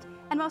 biggest,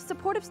 and most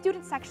supportive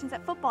student sections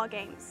at football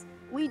games?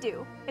 We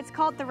do. It's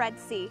called the Red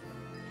Sea.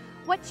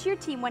 What cheer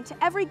team went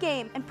to every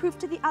game and proved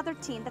to the other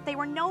team that they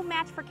were no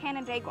match for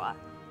Canandaigua?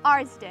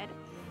 Ours did.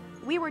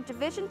 We were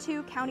Division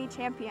II county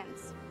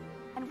champions.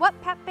 And what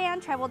pep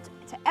band traveled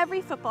to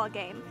every football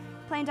game,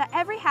 planned at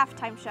every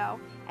halftime show,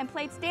 and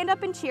played stand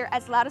up and cheer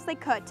as loud as they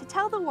could to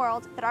tell the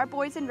world that our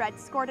boys in red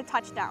scored a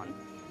touchdown?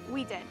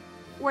 We did.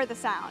 We're the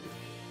sound.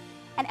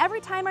 And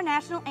every time our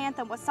national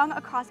anthem was sung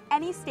across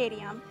any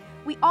stadium,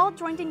 we all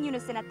joined in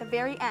unison at the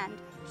very end,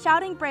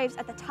 shouting Braves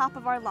at the top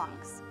of our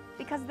lungs.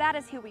 Because that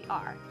is who we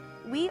are.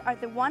 We are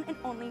the one and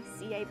only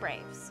CA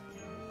Braves.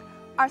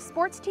 Our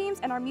sports teams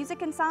and our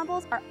music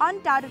ensembles are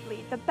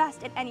undoubtedly the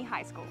best in any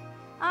high school.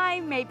 I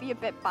may be a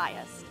bit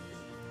biased.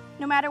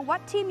 No matter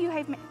what team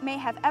you may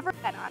have ever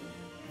been on,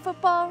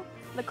 football,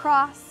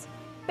 lacrosse,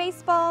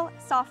 baseball,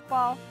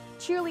 softball,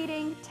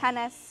 cheerleading,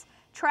 tennis,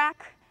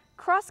 track,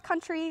 cross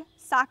country,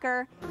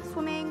 soccer,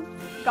 swimming,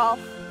 golf,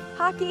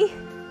 hockey,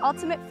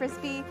 ultimate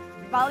frisbee,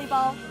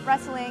 volleyball,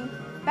 wrestling,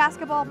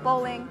 basketball,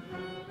 bowling,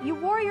 you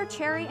wore your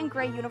cherry and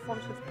gray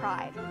uniforms with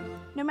pride.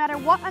 No matter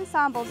what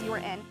ensembles you were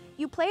in,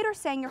 you played or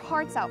sang your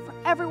hearts out for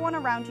everyone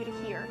around you to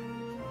hear.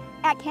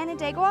 At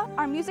Canandaigua,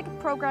 our music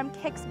program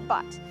kicks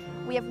butt.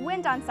 We have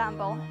wind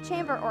ensemble,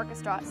 chamber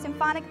orchestra,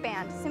 symphonic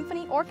band,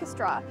 symphony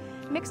orchestra,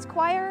 mixed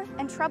choir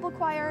and treble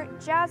choir,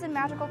 jazz and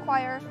magical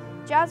choir,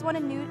 jazz one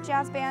and new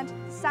jazz band,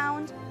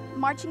 sound,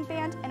 marching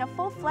band, and a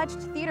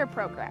full-fledged theater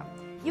program.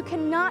 You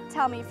cannot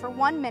tell me for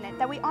 1 minute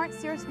that we aren't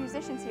serious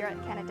musicians here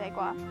at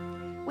Canandaigua.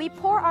 We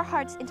pour our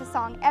hearts into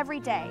song every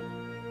day.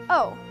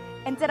 Oh,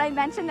 and did I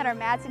mention that our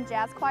Mads and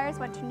Jazz choirs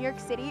went to New York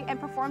City and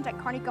performed at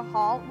Carnegie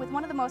Hall with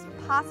one of the most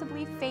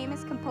possibly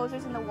famous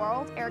composers in the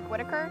world, Eric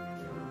Whitacre?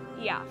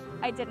 Yeah,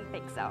 I didn't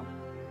think so.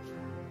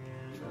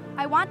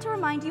 I want to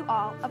remind you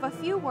all of a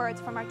few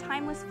words from our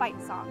timeless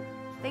fight song.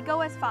 They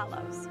go as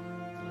follows.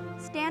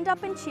 Stand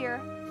up and cheer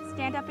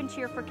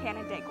for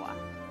Canandaigua.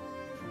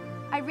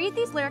 I read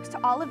these lyrics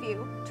to all of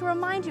you to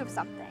remind you of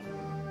something.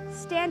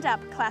 Stand up,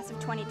 class of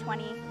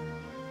 2020.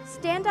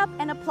 Stand up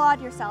and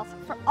applaud yourself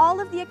for all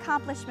of the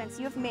accomplishments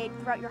you have made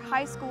throughout your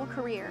high school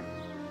career.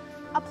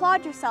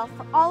 Applaud yourself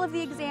for all of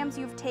the exams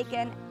you've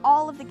taken,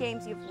 all of the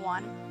games you've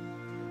won.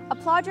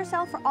 Applaud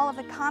yourself for all of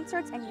the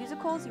concerts and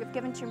musicals you have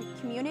given to your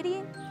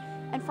community,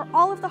 and for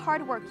all of the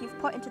hard work you've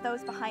put into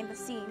those behind the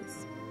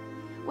scenes.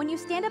 When you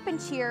stand up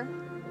and cheer,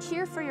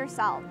 cheer for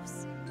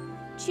yourselves.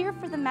 Cheer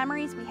for the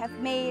memories we have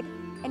made,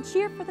 and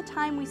cheer for the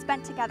time we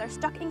spent together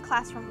stuck in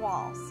classroom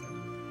walls.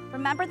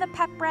 Remember the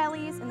pep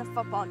rallies and the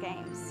football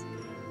games.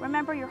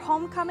 Remember your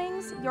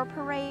homecomings, your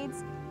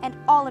parades, and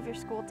all of your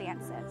school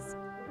dances.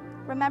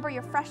 Remember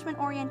your freshman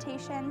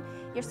orientation,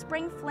 your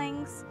spring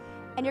flings,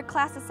 and your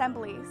class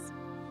assemblies.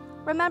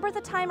 Remember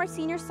the time our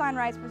senior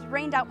sunrise was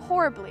rained out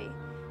horribly,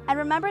 and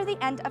remember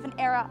the end of an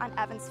era on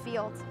Evans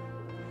Field.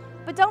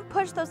 But don't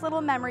push those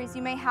little memories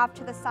you may have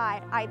to the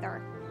side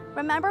either.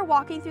 Remember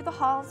walking through the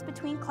halls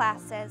between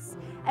classes,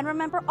 and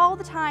remember all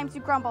the times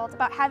you grumbled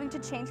about having to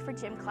change for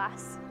gym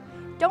class.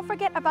 Don't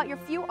forget about your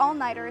few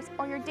all-nighters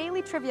or your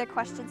daily trivia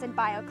questions in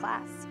bio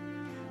class.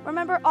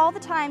 Remember all the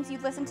times you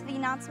listened to the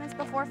announcements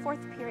before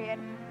fourth period,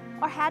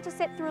 or had to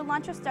sit through a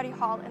lunch or study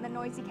hall in the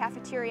noisy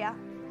cafeteria.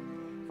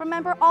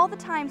 Remember all the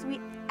times we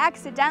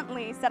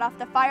accidentally set off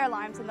the fire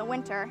alarms in the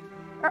winter,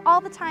 or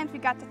all the times we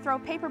got to throw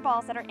paper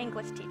balls at our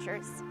English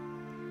teachers.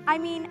 I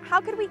mean,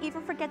 how could we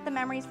even forget the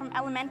memories from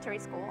elementary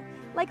school,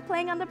 like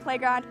playing on the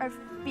playground or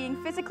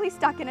being physically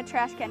stuck in a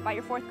trash can by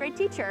your fourth grade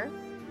teacher?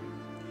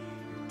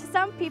 To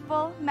some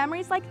people,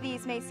 memories like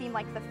these may seem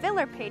like the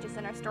filler pages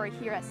in our story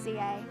here at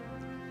CA,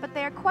 but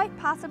they are quite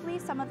possibly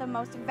some of the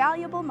most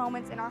valuable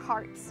moments in our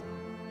hearts.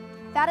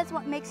 That is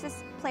what makes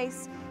this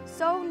place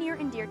so near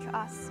and dear to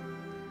us.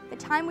 The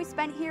time we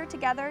spent here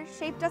together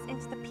shaped us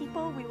into the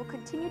people we will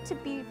continue to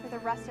be for the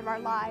rest of our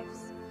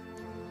lives.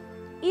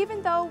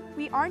 Even though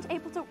we aren't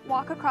able to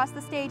walk across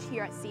the stage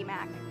here at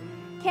CMAC,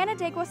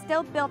 Canandaigua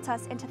still built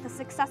us into the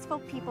successful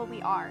people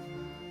we are.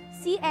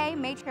 CA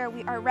made sure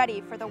we are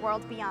ready for the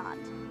world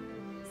beyond.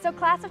 So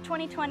class of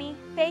 2020,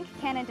 thank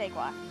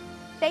Canandaigua.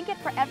 Thank it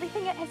for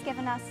everything it has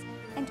given us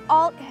and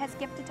all it has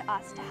gifted to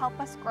us to help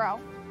us grow.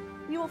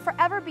 We will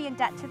forever be in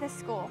debt to this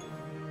school.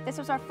 This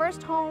was our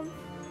first home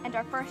and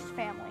our first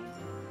family.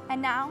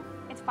 And now,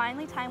 it's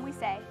finally time we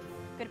say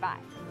goodbye.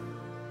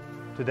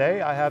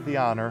 Today I have the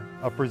honor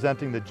of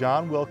presenting the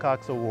John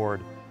Wilcox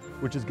Award,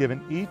 which is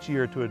given each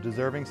year to a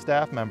deserving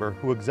staff member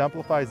who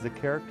exemplifies the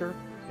character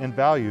and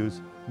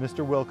values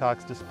Mr.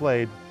 Wilcox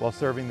displayed while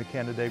serving the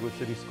Canandaigua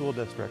City School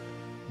District.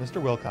 Mr.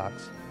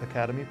 Wilcox,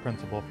 Academy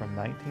Principal from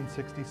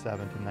 1967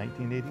 to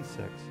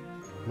 1986,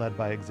 led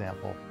by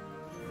example,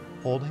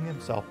 holding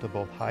himself to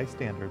both high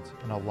standards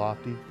and a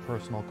lofty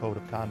personal code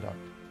of conduct.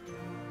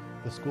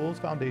 The school's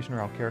foundation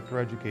around character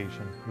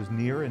education was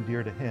near and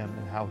dear to him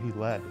in how he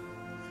led.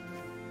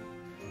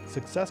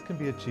 Success can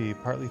be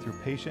achieved partly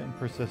through patient and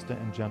persistent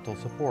and gentle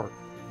support.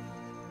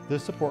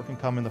 This support can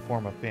come in the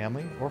form of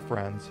family or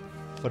friends,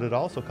 but it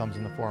also comes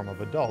in the form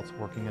of adults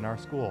working in our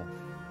school.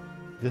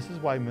 This is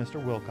why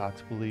Mr.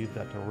 Wilcox believed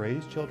that to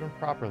raise children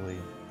properly,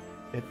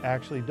 it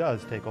actually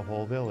does take a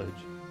whole village.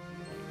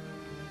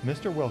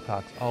 Mr.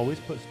 Wilcox always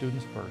put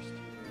students first.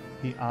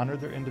 He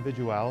honored their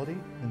individuality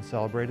and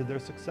celebrated their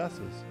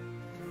successes.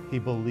 He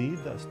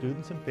believed that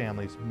students and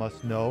families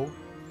must know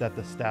that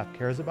the staff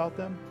cares about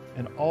them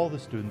and all the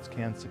students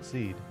can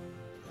succeed.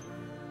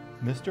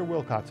 Mr.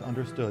 Wilcox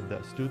understood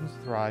that students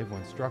thrive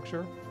when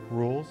structure,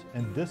 rules,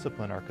 and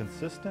discipline are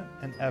consistent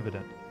and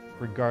evident,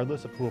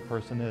 regardless of who a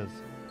person is.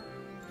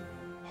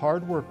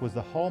 Hard work was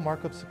the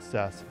hallmark of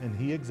success, and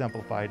he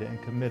exemplified it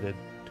and committed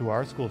to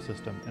our school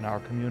system and our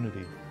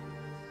community.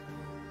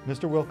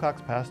 Mr.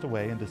 Wilcox passed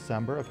away in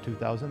December of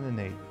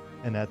 2008,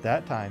 and at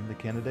that time, the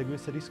Canandaigua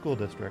City School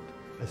District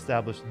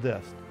established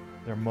this,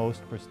 their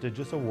most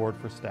prestigious award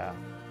for staff.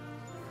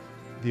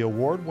 The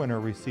award winner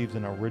receives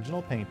an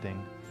original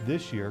painting,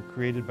 this year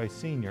created by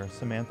senior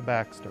Samantha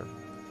Baxter.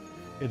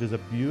 It is a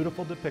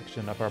beautiful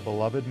depiction of our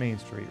beloved Main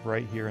Street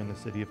right here in the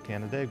city of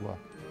Canandaigua.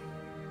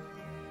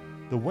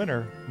 The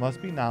winner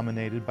must be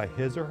nominated by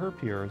his or her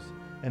peers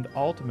and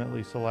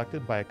ultimately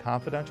selected by a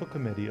confidential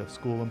committee of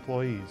school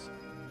employees.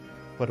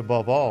 But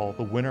above all,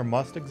 the winner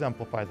must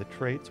exemplify the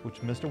traits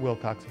which Mr.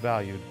 Wilcox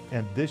valued,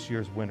 and this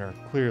year's winner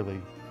clearly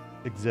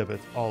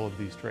exhibits all of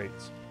these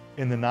traits.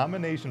 In the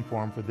nomination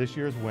form for this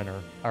year's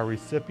winner, our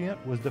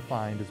recipient was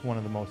defined as one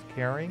of the most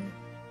caring,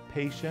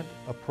 patient,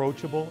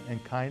 approachable,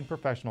 and kind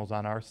professionals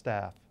on our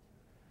staff.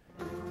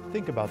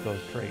 Think about those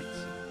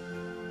traits.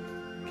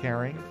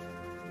 Caring,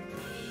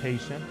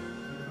 patient,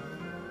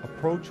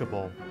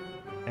 approachable,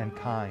 and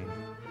kind.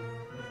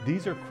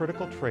 These are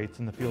critical traits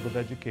in the field of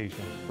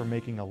education for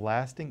making a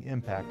lasting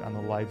impact on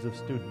the lives of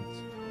students.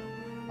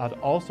 I'd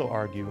also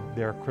argue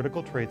they are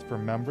critical traits for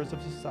members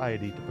of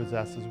society to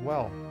possess as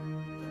well.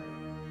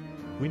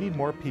 We need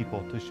more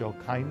people to show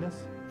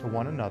kindness to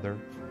one another,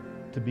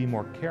 to be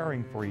more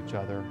caring for each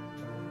other,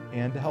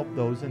 and to help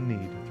those in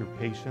need through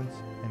patience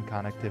and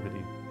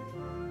connectivity.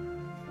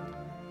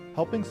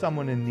 Helping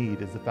someone in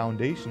need is the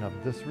foundation of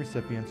this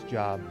recipient's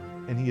job,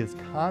 and he is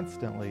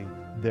constantly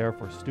there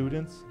for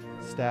students,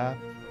 staff,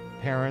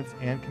 parents,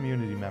 and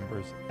community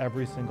members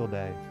every single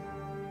day.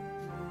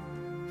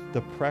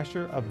 The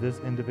pressure of this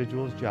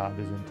individual's job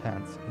is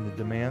intense and the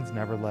demands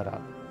never let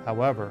up.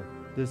 However,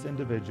 this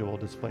individual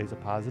displays a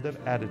positive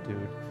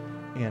attitude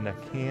and a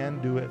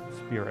can-do-it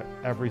spirit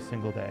every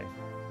single day.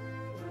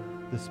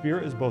 The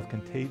spirit is both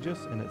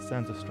contagious and it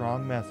sends a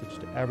strong message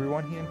to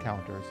everyone he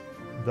encounters,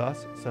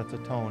 thus sets a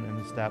tone and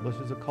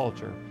establishes a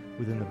culture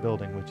within the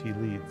building which he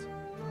leads.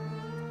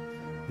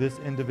 This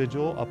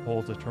individual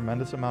upholds a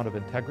tremendous amount of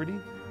integrity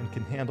and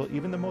can handle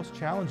even the most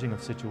challenging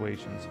of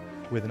situations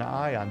with an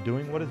eye on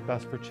doing what is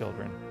best for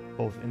children,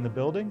 both in the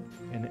building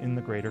and in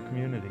the greater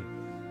community.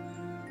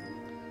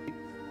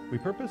 We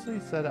purposely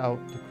set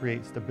out to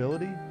create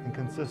stability and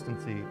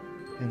consistency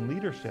in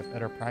leadership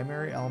at our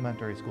primary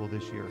elementary school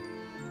this year,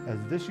 as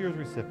this year's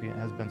recipient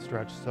has been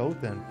stretched so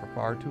thin for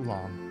far too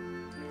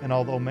long. And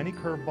although many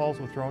curveballs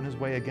were thrown his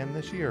way again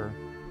this year,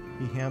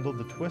 he handled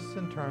the twists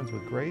and turns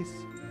with grace,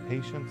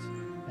 patience,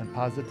 and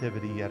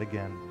positivity yet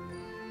again,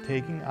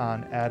 taking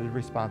on added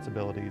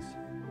responsibilities.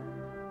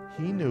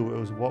 He knew it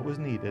was what was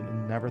needed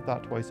and never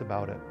thought twice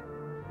about it.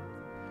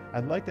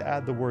 I'd like to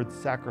add the word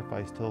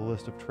sacrifice to the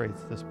list of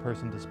traits this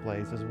person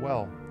displays as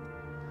well.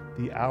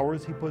 The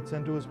hours he puts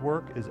into his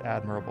work is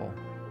admirable.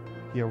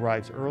 He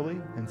arrives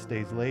early and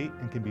stays late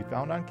and can be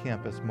found on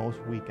campus most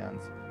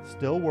weekends,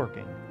 still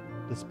working,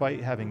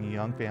 despite having a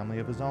young family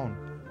of his own.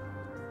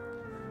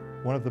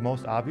 One of the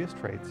most obvious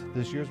traits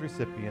this year's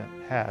recipient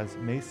has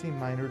may seem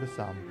minor to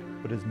some,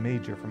 but is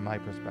major from my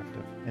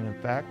perspective. And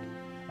in fact,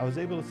 I was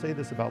able to say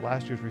this about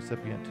last year's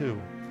recipient too,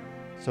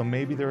 so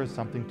maybe there is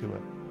something to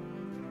it.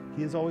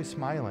 He is always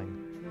smiling,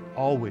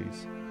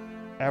 always.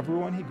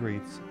 Everyone he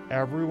greets,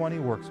 everyone he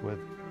works with,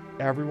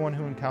 everyone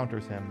who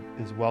encounters him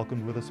is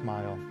welcomed with a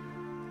smile.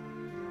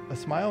 A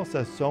smile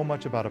says so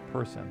much about a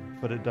person,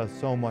 but it does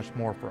so much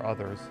more for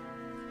others.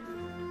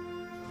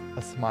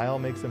 A smile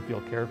makes them feel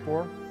cared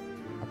for,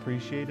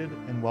 appreciated,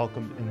 and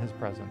welcomed in his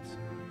presence.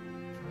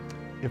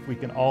 If we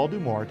can all do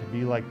more to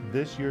be like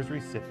this year's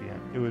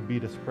recipient, it would be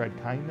to spread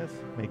kindness,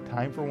 make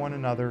time for one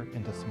another,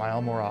 and to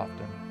smile more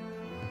often.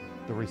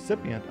 The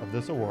recipient of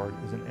this award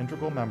is an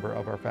integral member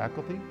of our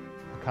faculty,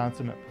 a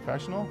consummate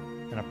professional,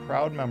 and a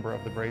proud member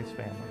of the Braves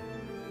family.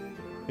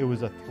 It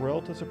was a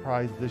thrill to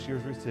surprise this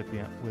year's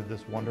recipient with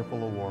this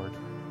wonderful award.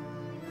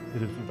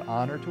 It is with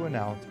honor to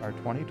announce our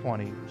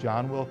 2020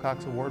 John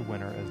Wilcox Award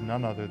winner as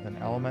none other than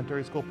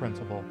elementary school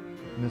principal,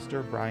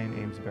 Mr. Brian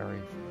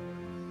Amesbury.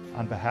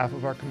 On behalf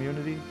of our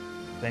community,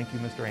 thank you,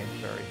 Mr.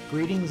 Amesbury.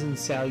 Greetings and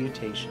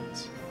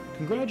salutations.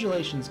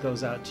 Congratulations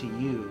goes out to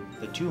you,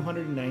 the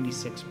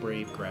 296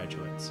 brave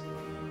graduates.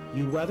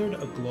 You weathered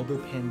a global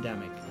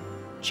pandemic,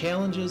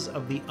 challenges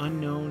of the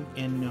unknown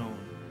and known,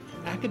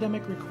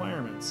 academic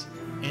requirements,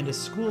 and a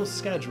school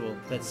schedule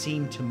that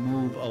seemed to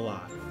move a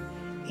lot.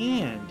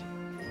 And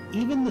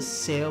even the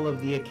sale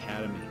of the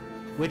academy,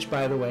 which,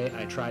 by the way,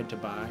 I tried to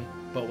buy,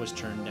 but was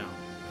turned down.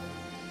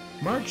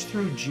 March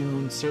through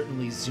June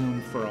certainly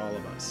zoomed for all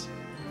of us.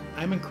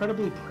 I'm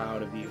incredibly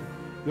proud of you.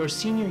 Your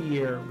senior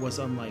year was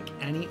unlike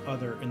any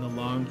other in the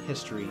long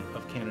history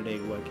of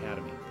Canandaigua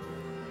Academy.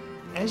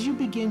 As you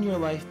begin your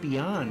life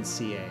beyond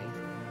CA,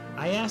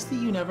 I ask that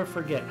you never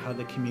forget how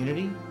the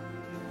community,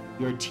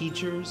 Your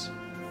teachers,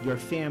 your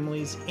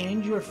families,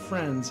 and your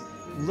friends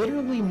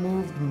literally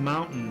moved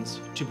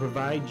mountains to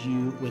provide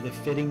you with a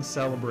fitting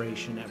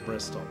celebration at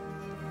Bristol.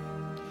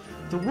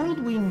 The world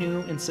we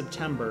knew in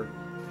September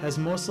has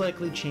most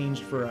likely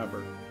changed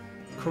forever.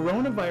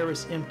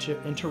 Coronavirus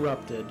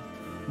interrupted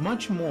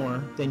much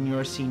more than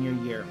your senior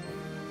year.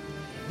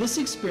 This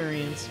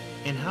experience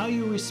and how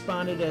you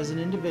responded as an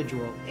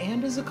individual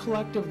and as a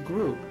collective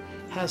group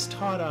has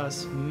taught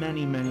us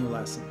many, many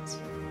lessons.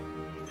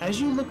 As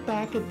you look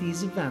back at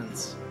these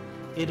events,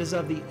 it is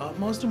of the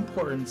utmost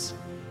importance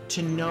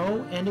to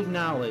know and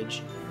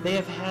acknowledge they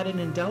have had an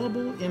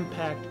indelible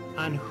impact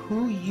on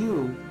who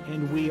you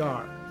and we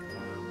are.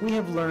 We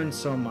have learned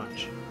so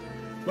much.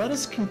 Let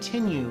us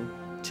continue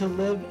to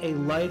live a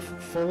life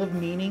full of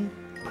meaning,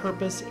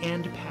 purpose,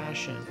 and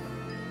passion.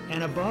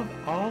 And above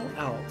all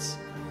else,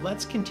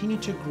 let's continue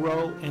to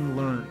grow and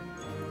learn.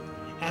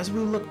 As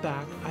we look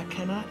back, I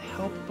cannot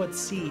help but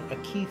see a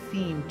key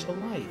theme to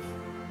life.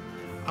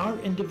 Our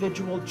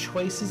individual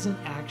choices and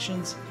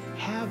actions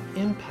have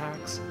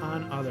impacts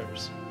on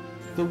others.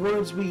 The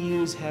words we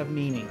use have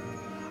meaning.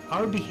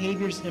 Our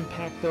behaviors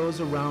impact those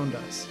around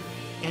us,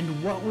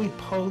 and what we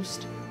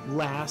post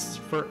lasts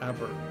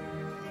forever.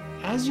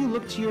 As you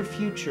look to your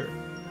future,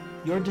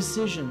 your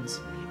decisions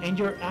and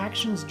your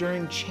actions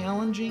during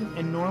challenging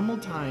and normal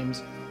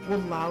times will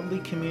loudly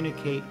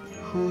communicate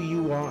who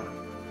you are.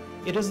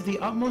 It is of the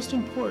utmost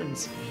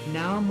importance,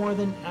 now more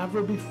than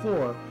ever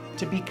before,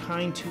 to be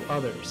kind to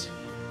others,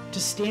 to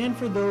stand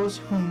for those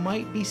who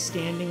might be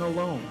standing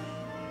alone,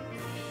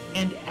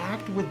 and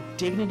act with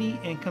dignity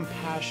and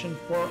compassion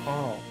for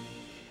all.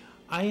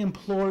 I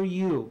implore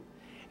you,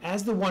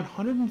 as the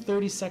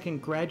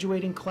 132nd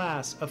graduating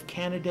class of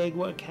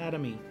Canandaigua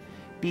Academy,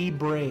 be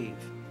brave,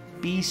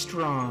 be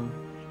strong,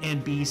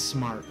 and be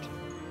smart.